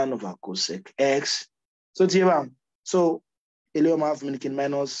times 1 over cosec x. So tí yẹ so ilé ọmọ half minute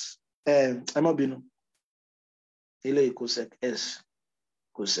minus ẹ mọ́ bínú. Ilé cosec s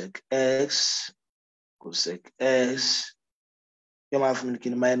cosec x cosec x yóò máa fún mi kí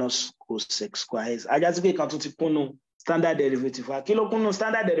ni minus cosec square x. Ajá sí pé kan tún ti kúnnú standard derivative wa. Kí ló kúnnú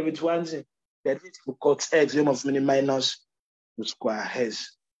standard derivative wa ń sìn? Derivative cot x yóò máa fún mi ní minus square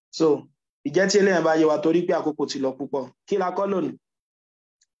x. So ìjẹ́ tí eléyàn bá yẹ wa torí pé àkókò ti lọ púpọ̀. Kí la kọ́ lónìí?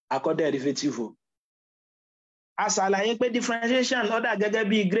 A kọ́ derivative o. A ṣàlàyé pé differentiation ó dà gẹ́gẹ́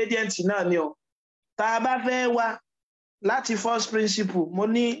bí gradient náà ni o. Tá a bá fẹ́ wá láti first principle mo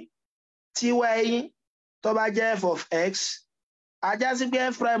ní tí y yín tó bá jẹ́ f of x ajá sí pé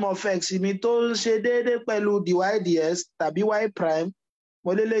f prime of x mi tó ń ṣe déédéé pẹ̀lú dy dx tàbí y prime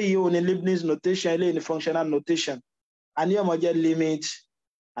mo léléyìí ò ní Leibniz notation eléyìí ní functional notation. A ní ọmọ jẹ́ limit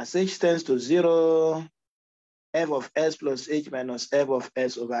as h tends to 0 f of s plus h minus f of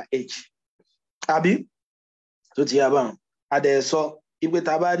s over h. Àbí tó ti yá báwọn a dẹ̀ sọ ìpè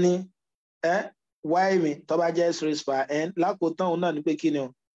tá a bá ní y mi tó bá jẹ́ s raised by n lákòótán òun náà ní pé kí ni o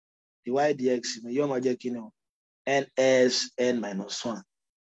dy dx mi yóò máa jẹ́ kí ni o ns n minus 1.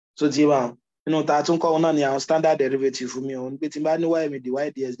 So ti báwọn nínú ta tún kọ́ òun náà ni àwọn standard derivative mi òun pé tí n bá ní y mi dy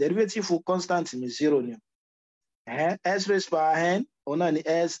dx derivative constant mi 0 ni o. S raised by n òun náà ni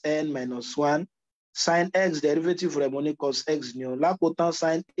sn minus 1 sin x derivative rẹ̀ mo ní cos x ni o lákòótán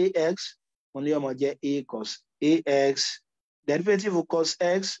sin ax mo ní ọmọ jẹ́ a cos ax derivative cos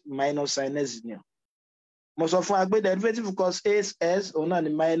x minus sin s ni o. Mo sọ fún wa pé derivative cos s òun náà ni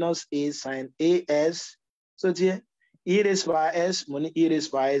minus a sin as. So tí e raised by s mo ní e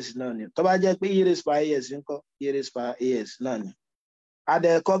raised by s náà ni. Tó bá jẹ́ pé e raised by as ńkọ́ e raised by as náà ni.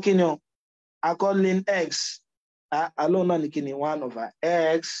 Adẹ̀kọ́ kí ni o? Akọ́ ln x alóhùn náà ni kí ni 1 over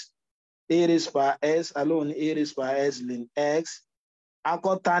x a raised power s alone a raised power s ln x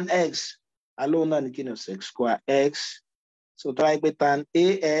akọ tan x alone náà ní kí ni sec square x so tó wáyé pé tan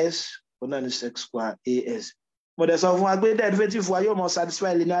as òun náà ní sec square as mo dẹ̀ sọ fún wa pé derivative wa yóò mọ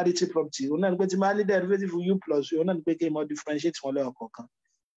satisfy linearity property òun náà ní pé tí máa ní derivative u plus òun náà ní pé kí n mọ differentiate wọn lẹ́ẹ̀kọ̀ọ̀kan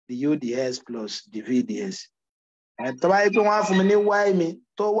the u ds plus the v ds tó bá yẹ pé wọ́n á fún mi ní y mi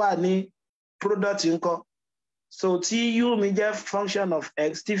tó wà ní product ńkọ́ so tí u mi jẹ́ function of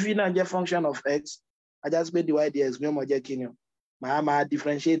x tí v náà jẹ́ function of x ajá sí pé dy dx mi ò mọ̀ jẹ́ kí ni o màá máa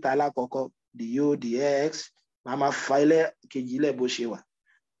differentiate alákọ̀ọ́kọ́ the u dx màá máa fa ẹlẹ́ẹ̀kejì ilẹ̀ bó ṣe wà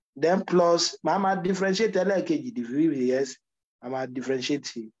then plus màá máa differentiate ẹlẹ́ẹ̀kejì the v ds màá máa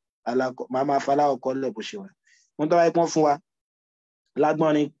differentiate màá máa fa alákọ̀ọ́kọ́ ilẹ̀ bó ṣe wà wọ́n tó wáyé pọ́n fún wa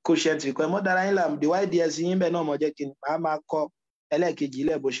lágbọ́n ni quotient kọ́ ẹ mọ́ dára yín làm dy ds yín bẹ́ẹ̀ náà mọ̀ jẹ́ kí ni màá máa kọ ẹlẹ́ẹ̀kejì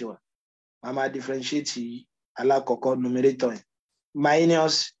ilẹ̀ bó ṣe wà màá máa differentiate alákọ̀ọ́kọ́ numerator yẹn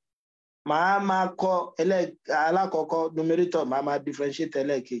minus màá máa kọ alákọ̀ọ́kọ́ numerator màá máa differentiate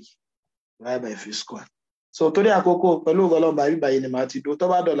ẹlẹ́ẹ̀kejì divided by v square so torí àkókò pẹ̀lú ọgọlọ́mọba bíbá yìí ni màá ti dúró tó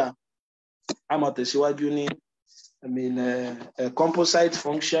bá dọ̀la a máa tẹ̀síwájú ní composite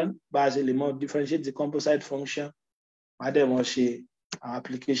function bá a ṣe lè mọ differentiate the composite function màá dẹ̀ mọ̀ ṣe àwọn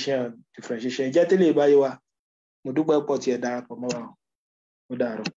application differentiation ìjẹ́ tẹ́lẹ̀ ìbáyé wa mo dúpẹ́ pọ̀ tí ẹ darapọ̀ mọ́ wa ó dàárọ̀.